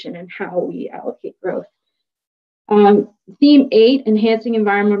consideration in how we allocate growth. Theme 8, enhancing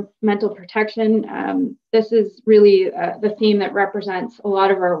environmental protection. This is really the theme that represents a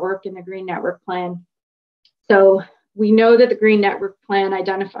lot of our work in the Green Network Plan. So we know that the Green Network Plan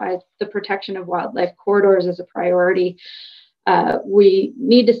identifies the protection of wildlife corridors as a priority. We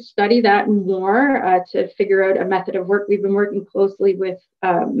need to study that more to figure out a method of work. We've been working closely with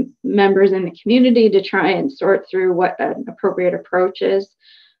members in the community to try and sort through what an appropriate approach is.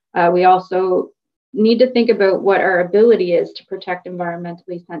 We also need to think about what our ability is to protect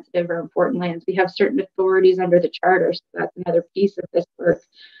environmentally sensitive or important lands. We have certain authorities under the charter, so that's another piece of this work.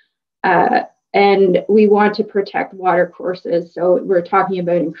 And we want to protect water courses. So we're talking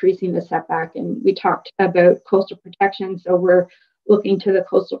about increasing the setback, and we talked about coastal protection. So we're looking to the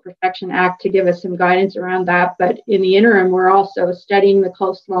Coastal Protection Act to give us some guidance around that. But in the interim, we're also studying the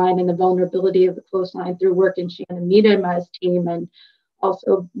coastline and the vulnerability of the coastline through work in Shannon Miedema's team, and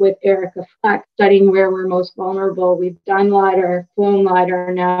also with Erica Fleck, studying where we're most vulnerable. We've done LIDAR, flown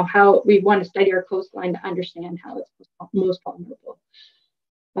LIDAR now, how we want to study our coastline to understand how it's most vulnerable.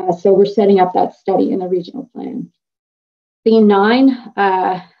 So we're setting up that study in the regional plan. Theme 9,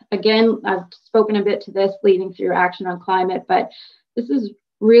 again, I've spoken a bit to this leading through action on climate, but this is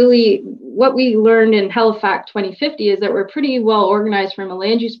really what we learned in Halifax 2050 is that we're pretty well organized from a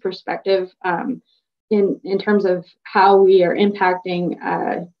land use perspective in terms of how we are impacting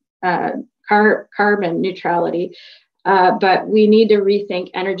carbon neutrality. But we need to rethink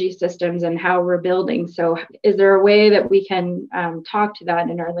energy systems and how we're building. So is there a way that we can talk to that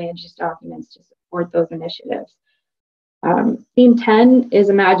in our land use documents to support those initiatives? Theme 10 is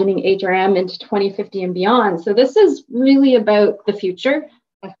imagining HRM into 2050 and beyond. So this is really about the future.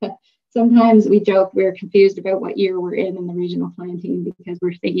 Sometimes we joke we're confused about what year we're in the regional plan team because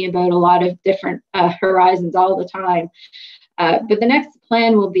we're thinking about a lot of different horizons all the time. But the next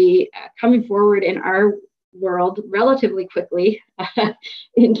plan will be coming forward in our world relatively quickly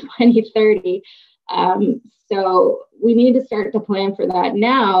in 2030. So we need to start to plan for that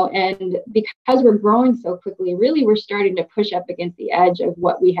now. And because we're growing so quickly, really we're starting to push up against the edge of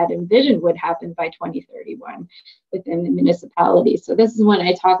what we had envisioned would happen by 2031 within the municipality. So this is when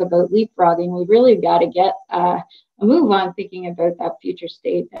I talk about leapfrogging. We've really got to get a move on thinking about that future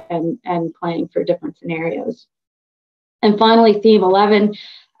state and planning for different scenarios. And finally, theme 11,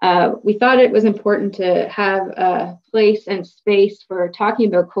 we thought it was important to have a place and space for talking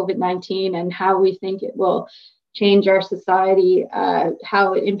about COVID-19 and how we think it will change our society,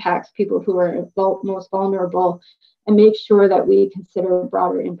 how it impacts people who are most vulnerable, and make sure that we consider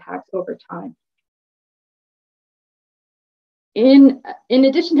broader impacts over time. In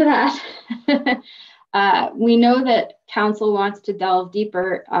addition to that, we know that Council wants to delve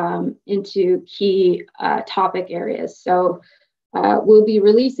deeper into key topic areas. So we'll be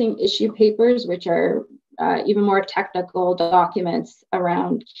releasing issue papers, which are even more technical documents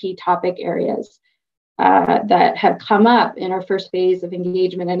around key topic areas that have come up in our first phase of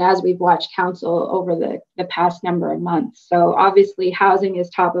engagement and as we've watched Council over the past number of months. So obviously housing is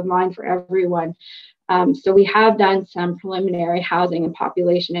top of mind for everyone. So we have done some preliminary housing and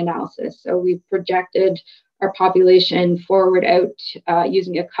population analysis. So we've projected our population forward out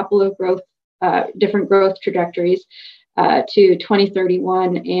using a couple of different growth trajectories to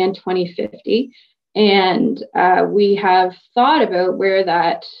 2031 and 2050. And we have thought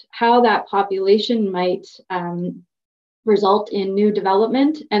about how that population might result in new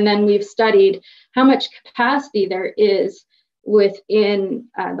development. And then we've studied how much capacity there is within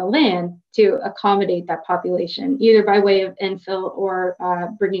the land to accommodate that population, either by way of infill or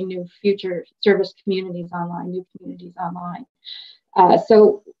bringing new future service communities online, new communities online.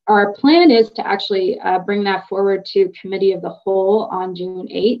 So our plan is to actually bring that forward to Committee of the Whole on June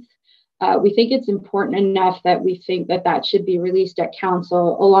 8th. We think it's important enough that we think that that should be released at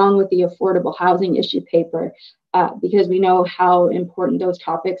Council along with the affordable housing issue paper, because we know how important those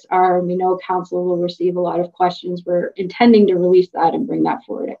topics are, and we know Council will receive a lot of questions. We're intending to release that and bring that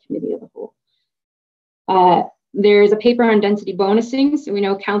forward at Committee of the Whole. There's a paper on density bonusing. So we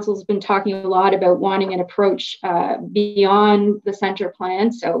know Council's been talking a lot about wanting an approach beyond the center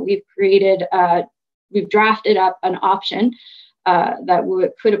plan. So we've drafted up an option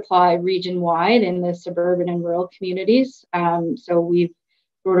that could apply region-wide in the suburban and rural communities. So we've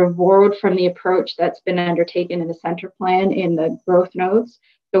sort of borrowed from the approach that's been undertaken in the center plan in the growth nodes.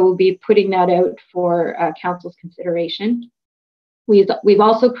 So we'll be putting that out for Council's consideration. We've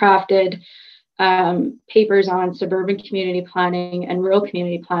also crafted papers on suburban community planning and rural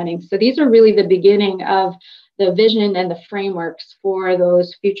community planning. So these are really the beginning of the vision and the frameworks for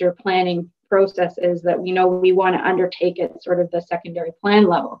those future planning processes that we know we want to undertake at sort of the secondary plan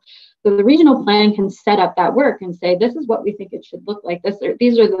level. So the regional plan can set up that work and say, this is what we think it should look like.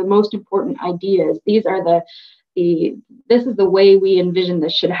 These are the most important ideas. These are this is the way we envision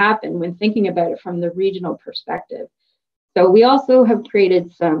this should happen when thinking about it from the regional perspective. So we also have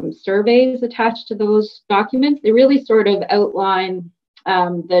created some surveys attached to those documents. They really sort of outline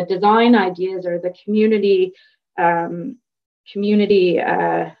the design ideas or the community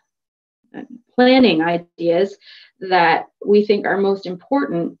planning ideas that we think are most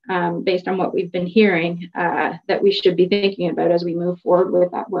important based on what we've been hearing that we should be thinking about as we move forward with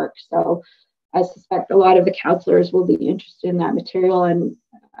that work. So I suspect a lot of the councillors will be interested in that material, and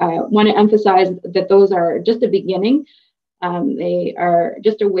I want to emphasize that those are just a beginning. They are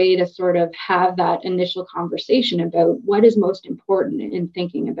just a way to sort of have that initial conversation about what is most important in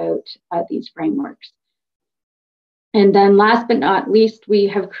thinking about these frameworks. And then last but not least, we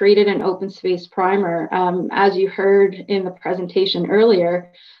have created an open space primer. As you heard in the presentation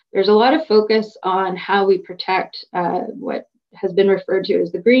earlier, there's a lot of focus on how we protect what has been referred to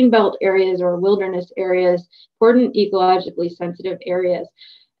as the greenbelt areas or wilderness areas, important ecologically sensitive areas.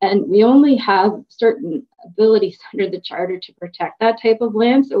 And we only have certain abilities under the charter to protect that type of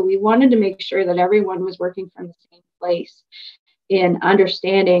land. So we wanted to make sure that everyone was working from the same place in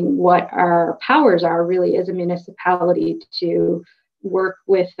understanding what our powers are really as a municipality to work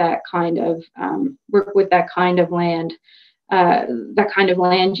with that kind of land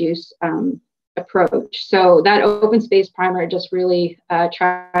use approach. So that open space primer just really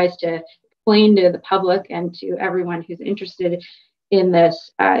tries to explain to the public and to everyone who's interested in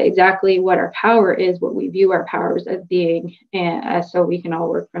this exactly what our power is, what we view our powers as being, so we can all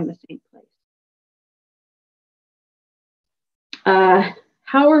work from the same place.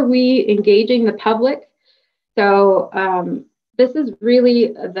 How are we engaging the public? So this is really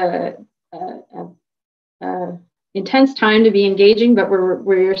the intense time to be engaging, but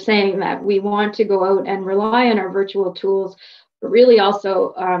we're saying that we want to go out and rely on our virtual tools, but really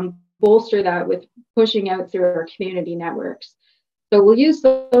also bolster that with pushing out through our community networks. So we'll use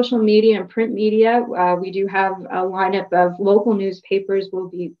social media and print media. We do have a lineup of local newspapers we'll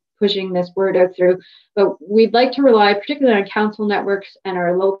be pushing this word out through, but we'd like to rely particularly on council networks and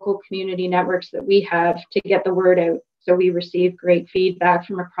our local community networks that we have to get the word out. So we receive great feedback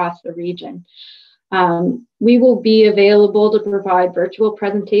from across the region. We will be available to provide virtual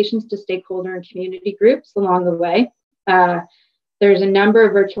presentations to stakeholder and community groups along the way. There's a number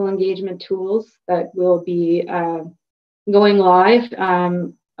of virtual engagement tools that will be going live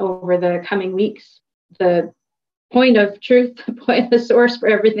over the coming weeks. The point of truth, the source for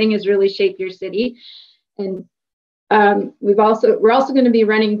everything is really Shape Your City. And we're also going to be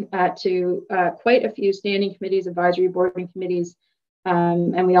running to quite a few standing committees, advisory board and committees,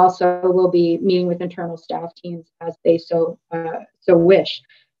 and we also will be meeting with internal staff teams as they so wish.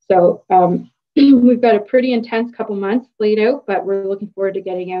 So we've got a pretty intense couple months laid out, but we're looking forward to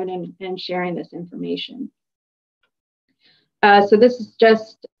getting out and sharing this information. So this is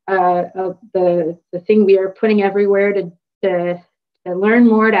just the thing we are putting everywhere to learn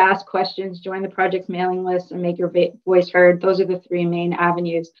more, to ask questions, join the project's mailing list, and make your voice heard. Those are the three main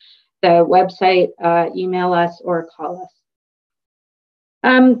avenues: the website, email us, or call us.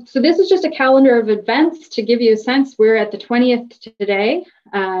 So this is just a calendar of events to give you a sense. We're at the 20th today,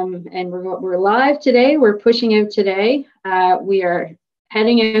 and we're live today. We're pushing out today. We are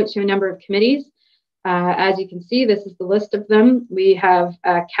heading out to a number of committees. As you can see, this is the list of them. We have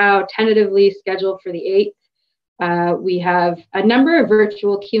COW tentatively scheduled for the 8th. We have a number of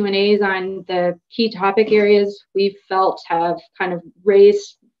virtual Q&As on the key topic areas we felt have kind of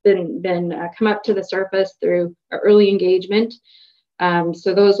come up to the surface through early engagement.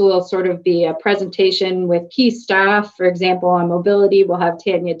 So those will sort of be a presentation with key staff. For example, on mobility, we'll have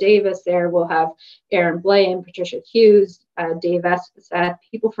Tanya Davis there. We'll have Aaron Blay and Patricia Hughes, Dave Espeseth,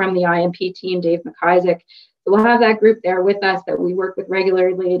 people from the IMP team, Dave McIsaac. So we'll have that group there with us that we work with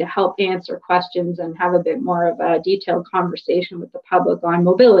regularly to help answer questions and have a bit more of a detailed conversation with the public on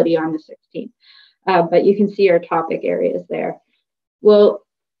mobility on the 16th. But you can see our topic areas there. We'll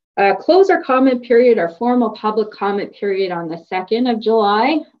close our comment period, our formal public comment period, on the 2nd of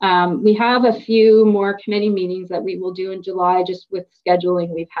July. We have a few more committee meetings that we will do in July. Just with scheduling,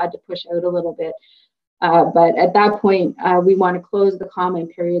 we've had to push out a little bit. But at that point, we want to close the comment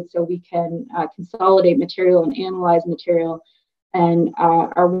period so we can consolidate material and analyze material. And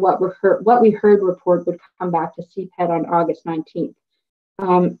our what we heard report would come back to CPED on August 19th.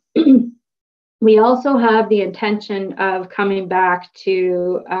 We also have the intention of coming back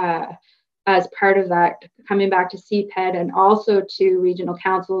to, as part of that, coming back to CPED and also to Regional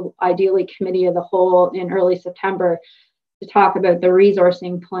Council, ideally Committee of the Whole, in early September, to talk about the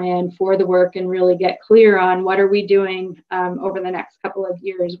resourcing plan for the work and really get clear on what are we doing over the next couple of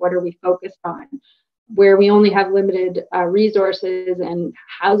years, what are we focused on, where we only have limited resources and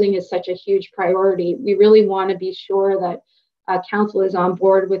housing is such a huge priority. We really want to be sure that Council is on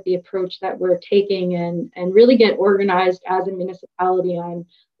board with the approach that we're taking and really get organized as a municipality on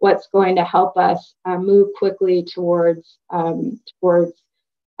what's going to help us move quickly towards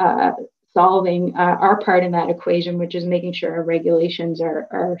solving our part in that equation, which is making sure our regulations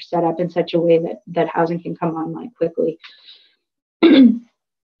are set up in such a way that housing can come online quickly.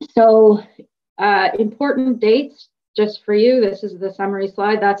 So important dates just for you. This is the summary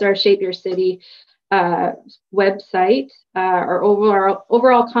slide. That's our Shape Your City website. Our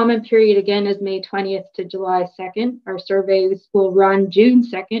overall comment period, again, is May 20th to July 2nd. Our surveys will run June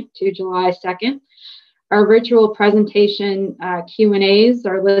 2nd to July 2nd. Our virtual presentation Q&As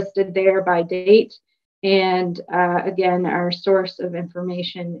are listed there by date. And again, our source of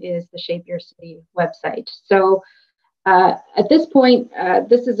information is the Shape Your City website. So at this point,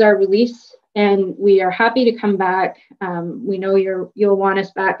 this is our release, and we are happy to come back. We know you'll want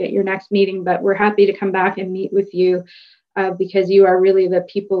us back at your next meeting, but we're happy to come back and meet with you because you are really the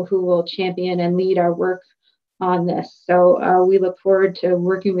people who will champion and lead our work on this. So we look forward to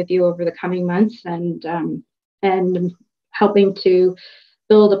working with you over the coming months and helping to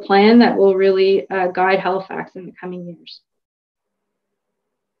build a plan that will really guide Halifax in the coming years.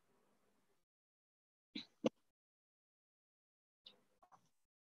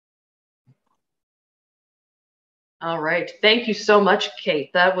 All right, thank you so much,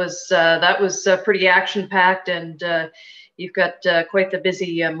 Kate. That was pretty action-packed, and you've got quite the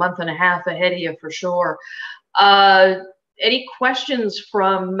busy month and a half ahead of you for sure. Any questions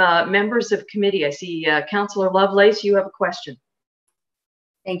from members of committee? I see Councillor Lovelace, you have a question.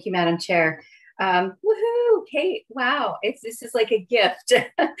 Thank you, Madam Chair. Woohoo, Kate, wow, this is like a gift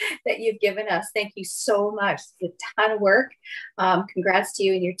that you've given us. Thank you so much. It's a ton of work. Congrats to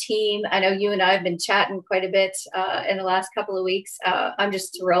you and your team. I know you and I have been chatting quite a bit in the last couple of weeks. I'm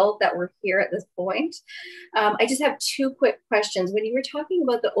just thrilled that we're here at this point. I just have two quick questions. When you were talking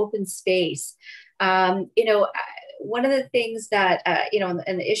about the open space, you know, one of the things that,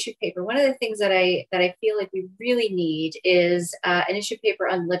 in the issue paper, one of the things that I feel like we really need is an issue paper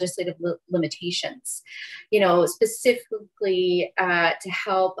on legislative limitations, specifically to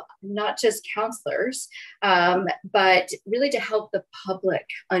help not just counselors, but really to help the public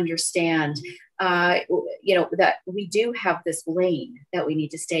understand that we do have this lane that we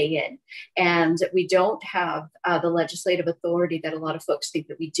need to stay in, and we don't have the legislative authority that a lot of folks think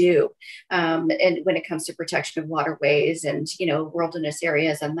that we do. And when it comes to protection of waterways and, wilderness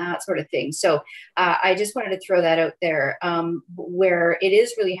areas and that sort of thing. So I just wanted to throw that out there, where it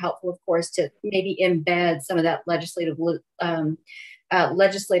is really helpful, of course, to maybe embed some of that legislative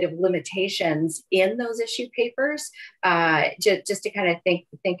limitations in those issue papers, just to kind of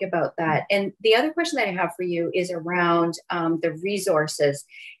think about that. And the other question that I have for you is around the resources.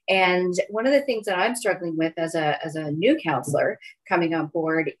 And one of the things that I'm struggling with as a new counselor coming on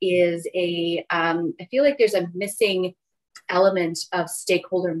board is I feel like there's a missing element of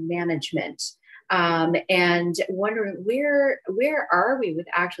stakeholder management. And wondering where are we with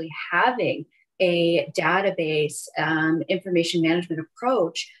actually having a database information management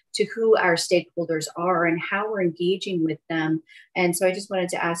approach to who our stakeholders are and how we're engaging with them. And so I just wanted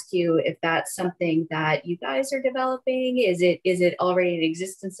to ask you if that's something that you guys are developing. Is it already in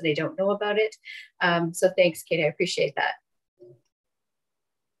existence and I don't know about it? So thanks, Kate, I appreciate that.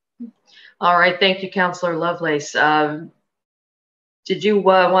 All right, thank you, Councillor Lovelace. Did you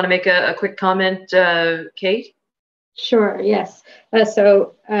want to make a quick comment, Kate? Sure, yes.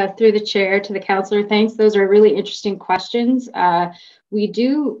 So through the chair to the councillor, thanks. Those are really interesting questions. We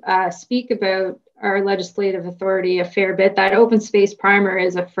do speak about our legislative authority a fair bit. That open space primer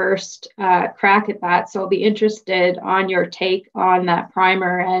is a first crack at that. So I'll be interested on your take on that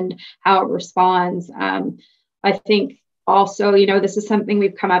primer and how it responds. I think also, this is something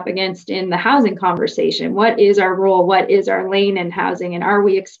we've come up against in the housing conversation. What is our role? What is our lane in housing? And are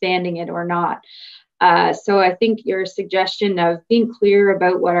we expanding it or not? So I think your suggestion of being clear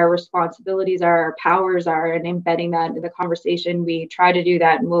about what our responsibilities are, our powers are, and embedding that into the conversation, we try to do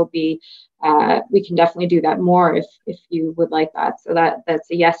that, and we can definitely do that more if you would like that. So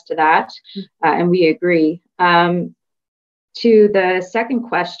that's a yes to that, and we agree. To the second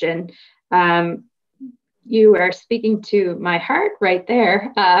question, you are speaking to my heart right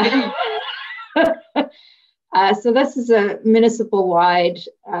there. So this is a municipal-wide,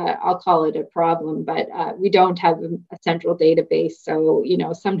 I'll call it a problem, but we don't have a central database. So,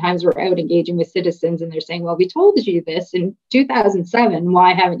 sometimes we're out engaging with citizens and they're saying, well, we told you this in 2007.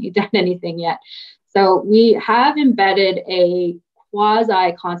 Why haven't you done anything yet? So we have embedded a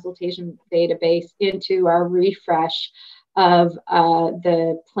quasi-consultation database into our refresh of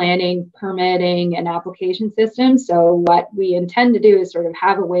the planning, permitting, and application system. So what we intend to do is sort of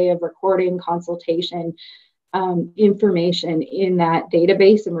have a way of recording consultation information in that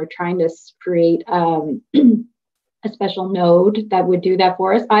database, and we're trying to create a special node that would do that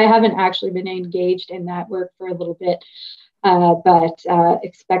for us. I haven't actually been engaged in that work for a little bit, but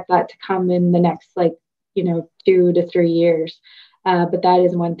expect that to come in the next 2 to 3 years. But that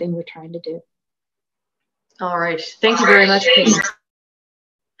is one thing we're trying to do. All right, thank you very much, Kate.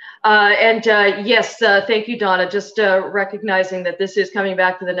 Yes, thank you, Donna. Just recognizing that this is coming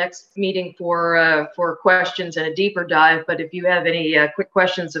back to the next meeting for questions and a deeper dive. But if you have any quick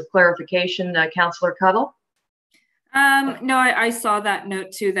questions of clarification, Councillor Cuddle. No, I saw that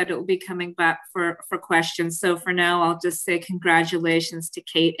note too, that it will be coming back for questions. So for now, I'll just say congratulations to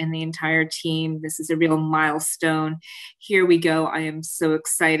Kate and the entire team. This is a real milestone. Here we go. I am so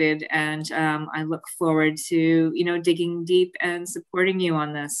excited, and I look forward to, digging deep and supporting you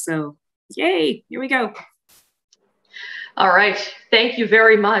on this. So yay, here we go. All right, thank you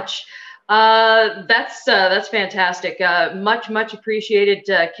very much. That's fantastic. Much appreciated,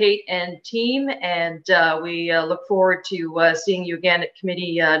 Kate and team, and we look forward to seeing you again at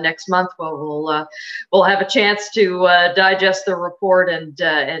committee next month. Well, we'll have a chance to digest the report and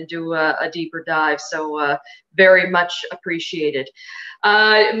do a deeper dive. So very much appreciated.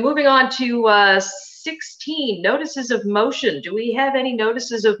 Moving on to 16, notices of motion. Do we have any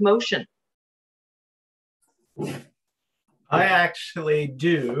notices of motion? I actually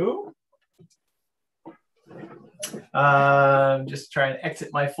do. Just trying to exit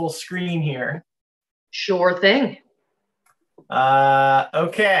my full screen here. Sure thing.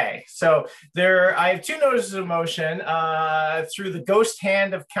 Okay, so I have 2 notices of motion through the ghost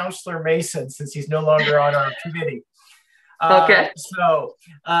hand of Councillor Mason, since he's no longer on our committee. Okay. So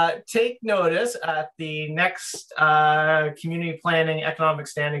take notice at the next Community Planning Economic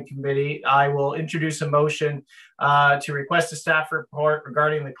Standing Committee. I will introduce a motion to request a staff report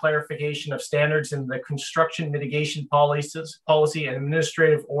regarding the clarification of standards in the construction mitigation policy and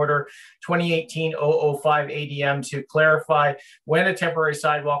administrative order 2018-005 ADM to clarify when a temporary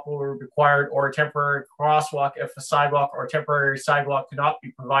sidewalk will be required or a temporary crosswalk if a sidewalk or temporary sidewalk cannot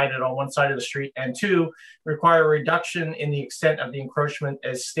be provided on one side of the street, and 2, require a reduction in the extent of the encroachment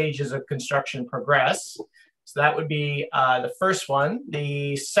as stages of construction progress. So that would be the first one.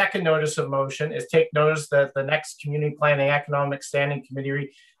 The second notice of motion is take notice that the next Community Planning Economic Standing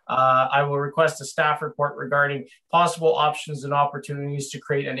Committee, I will request a staff report regarding possible options and opportunities to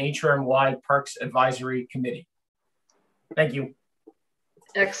create an HRM-wide Parks Advisory Committee. Thank you.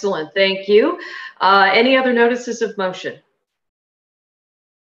 Excellent, thank you. Any other notices of motion?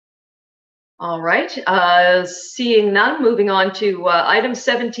 All right, seeing none, moving on to item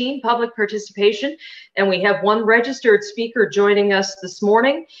 17, public participation. And we have one registered speaker joining us this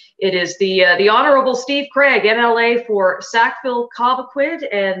morning. It is the Honorable Steve Craig, MLA for Sackville-Cobequid.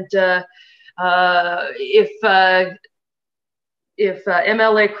 And if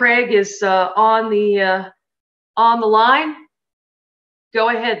MLA Craig is on the line, go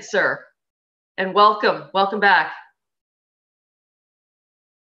ahead, sir, and welcome back.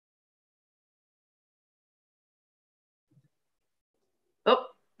 Oh,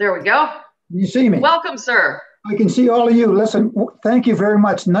 there we go. You see me? Welcome, sir. I can see all of you. Listen, thank you very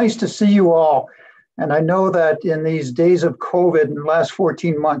much. Nice to see you all. And I know that in these days of COVID in the last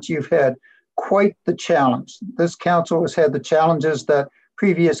 14 months, you've had quite the challenge. This council has had the challenges that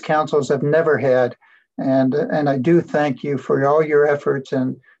previous councils have never had. And I do thank you for all your efforts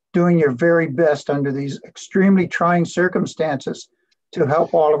and doing your very best under these extremely trying circumstances to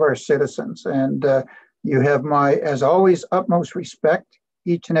help all of our citizens. And you have my, as always, utmost respect,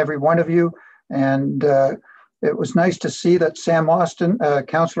 each and every one of you. And it was nice to see that Sam Austin,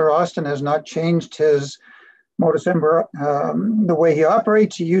 Councillor Austin, has not changed his modus operandi, the way he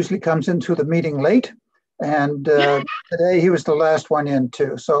operates. He usually comes into the meeting late. And today he was the last one in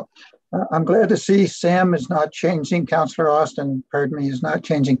too. So I'm glad to see Sam is not changing. Councillor Austin, pardon me, is not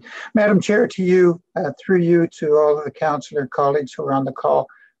changing. Madam Chair, to you, through you to all of the councillor colleagues who are on the call,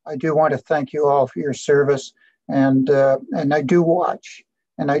 I do want to thank you all for your service, and I do watch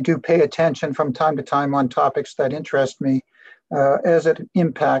and I do pay attention from time to time on topics that interest me as it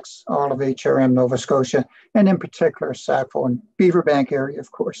impacts all of HRM Nova Scotia, and in particular Sackville and Beaverbank area,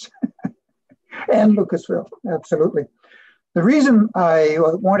 of course, and Lucasville, absolutely. The reason I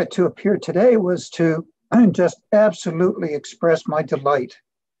wanted to appear today was to just absolutely express my delight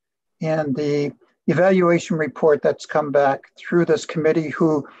in the evaluation report that's come back through this committee,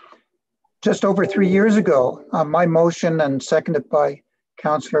 who just over 3 years ago, my motion and seconded by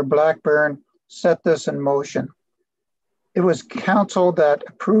Councillor Blackburn, set this in motion. It was council that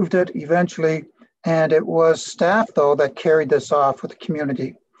approved it eventually, and it was staff, though, that carried this off with the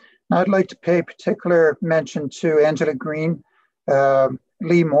community. And I'd like to pay particular mention to Angela Green,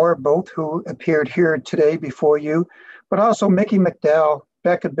 Lee Moore, both who appeared here today before you, but also Mickey McDowell,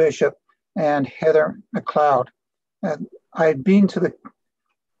 Becca Bishop, and Heather McLeod. I've been to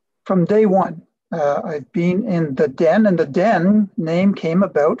from day one, I've been in the Den, and the Den name came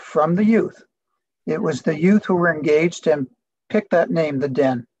about from the youth. It was the youth who were engaged and picked that name, the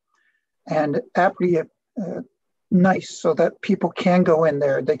Den, and aptly nice so that people can go in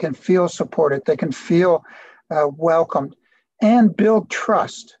there, they can feel supported, they can feel welcomed, and build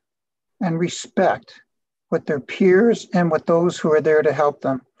trust and respect with their peers and with those who are there to help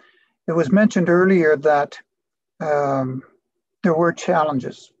them. It was mentioned earlier that there were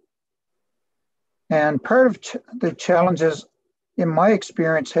challenges. And part of the challenges, in my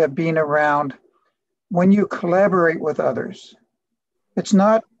experience, have been around when you collaborate with others. It's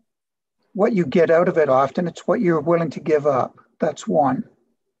not what you get out of it often, it's what you're willing to give up. That's one.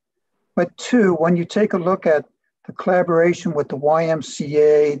 But two, when you take a look at the collaboration with the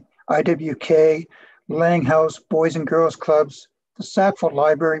YMCA, IWK, Langhouse, Boys and Girls Clubs, the Sackville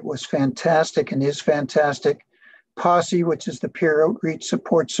Library was fantastic and is fantastic. Posse, which is the Peer Outreach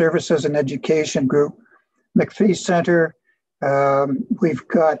Support Services and Education Group, McPhee Center, we've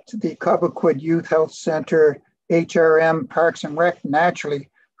got the Cobequid Youth Health Center, HRM, Parks and Rec, naturally,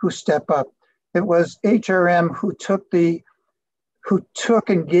 who step up. It was HRM who took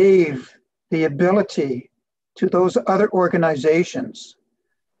and gave the ability to those other organizations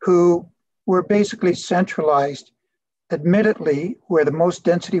who were basically centralized, admittedly, where the most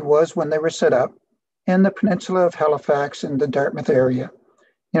density was when they were set up, in the peninsula of Halifax and the Dartmouth area.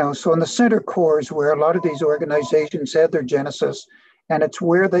 You know, so in the center core is where a lot of these organizations had their genesis, and it's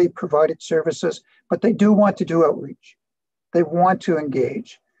where they provided services, but they do want to do outreach. They want to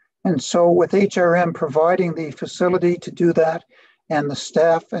engage. And so with HRM providing the facility to do that and the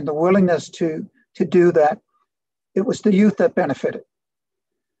staff and the willingness to do that, it was the youth that benefited.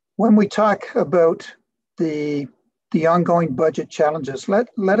 When we talk about the ongoing budget challenges,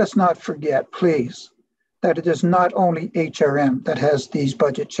 let us not forget, please, that it is not only HRM that has these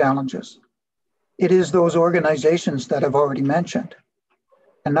budget challenges. It is those organizations that I've already mentioned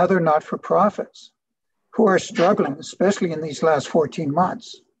and other not-for-profits who are struggling, especially in these last 14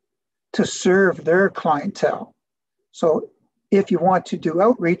 months, to serve their clientele. So if you want to do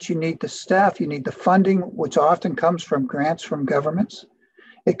outreach, you need the staff, you need the funding, which often comes from grants from governments.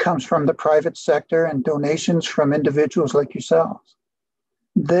 It comes from the private sector and donations from individuals like yourselves.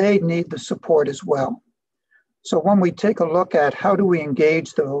 They need the support as well. So when we take a look at how do we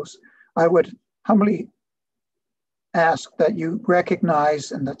engage those, I would humbly ask that you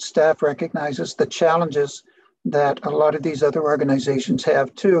recognize and that staff recognizes the challenges that a lot of these other organizations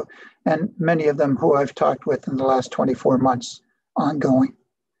have too, and many of them who I've talked with in the last 24 months ongoing.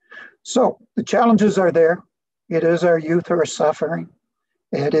 So the challenges are there. It is our youth who are suffering.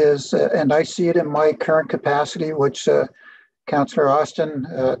 It is, and I see it in my current capacity, which Councillor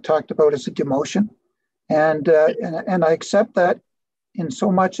Austin talked about as a demotion. And I accept that in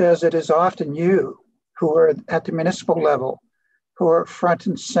so much as it is often you who are at the municipal level, who are front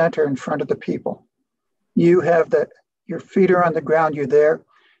and center in front of the people. You have your feet are on the ground, you're there,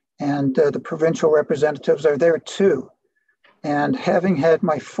 and the provincial representatives are there too. And having had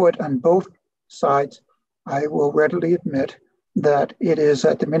my foot on both sides, I will readily admit that it is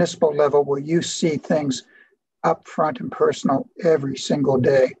at the municipal level where you see things up front and personal every single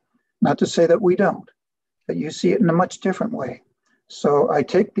day. Not to say that we don't, but you see it in a much different way. So I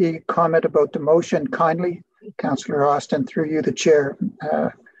take the comment about demotion kindly, Councillor Austin, through you, the chair,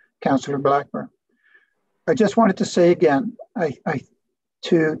 Councillor Blackburn. I just wanted to say again,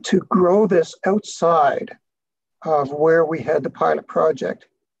 to grow this outside of where we had the pilot project,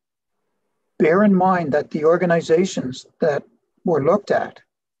 bear in mind that the organizations that were looked at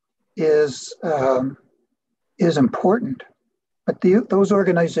is important, but those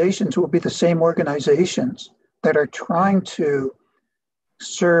organizations will be the same organizations that are trying to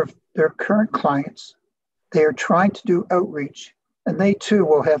serve their current clients. They are trying to do outreach, and they too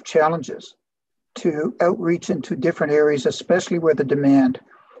will have challenges to outreach into different areas, especially where the demand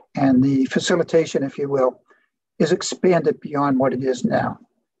and the facilitation, if you will, is expanded beyond what it is now,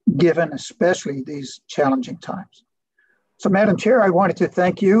 given especially these challenging times. So, Madam Chair, I wanted to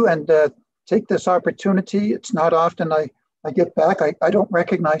thank you and take this opportunity. It's not often I get back. I don't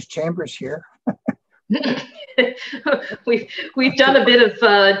recognize chambers here. We've done a bit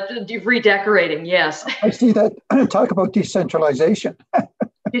of redecorating, yes. I see that. Talk about decentralization.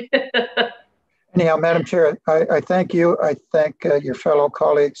 Anyhow, Madam Chair, I thank you. I thank your fellow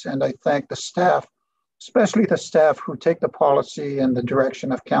colleagues, and I thank the staff, especially the staff who take the policy and the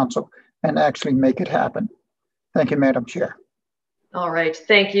direction of council and actually make it happen. Thank you, Madam Chair. All right.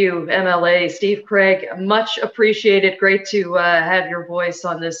 Thank you, MLA Steve Craig. Much appreciated. Great to have your voice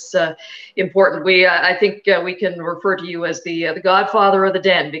on this important. I think we can refer to you as the godfather of the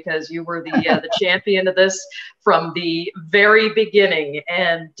den, because you were the champion of this from the very beginning.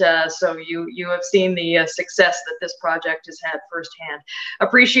 And so you have seen the success that this project has had firsthand.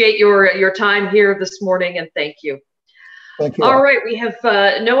 Appreciate your time here this morning, and thank you. Thank you. All right, we have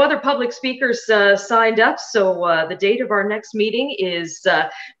no other public speakers signed up, so the date of our next meeting is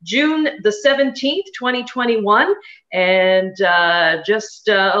June the 17th, 2021, and just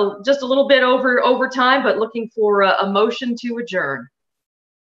a little bit over time, but looking for a motion to adjourn.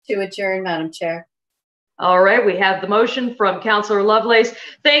 To adjourn, Madam Chair. All right, we have the motion from Councillor Lovelace.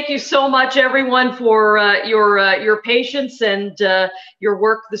 Thank you so much, everyone, for your patience and your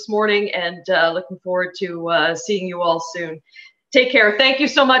work this morning, and looking forward to seeing you all soon. Take care. Thank you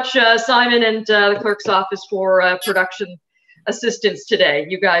so much, Simon and the clerk's office, for production assistance today.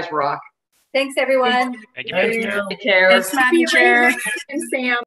 You guys rock. Thanks, everyone. Thank you. Take care. Thanks, Madam Chair. And Sam.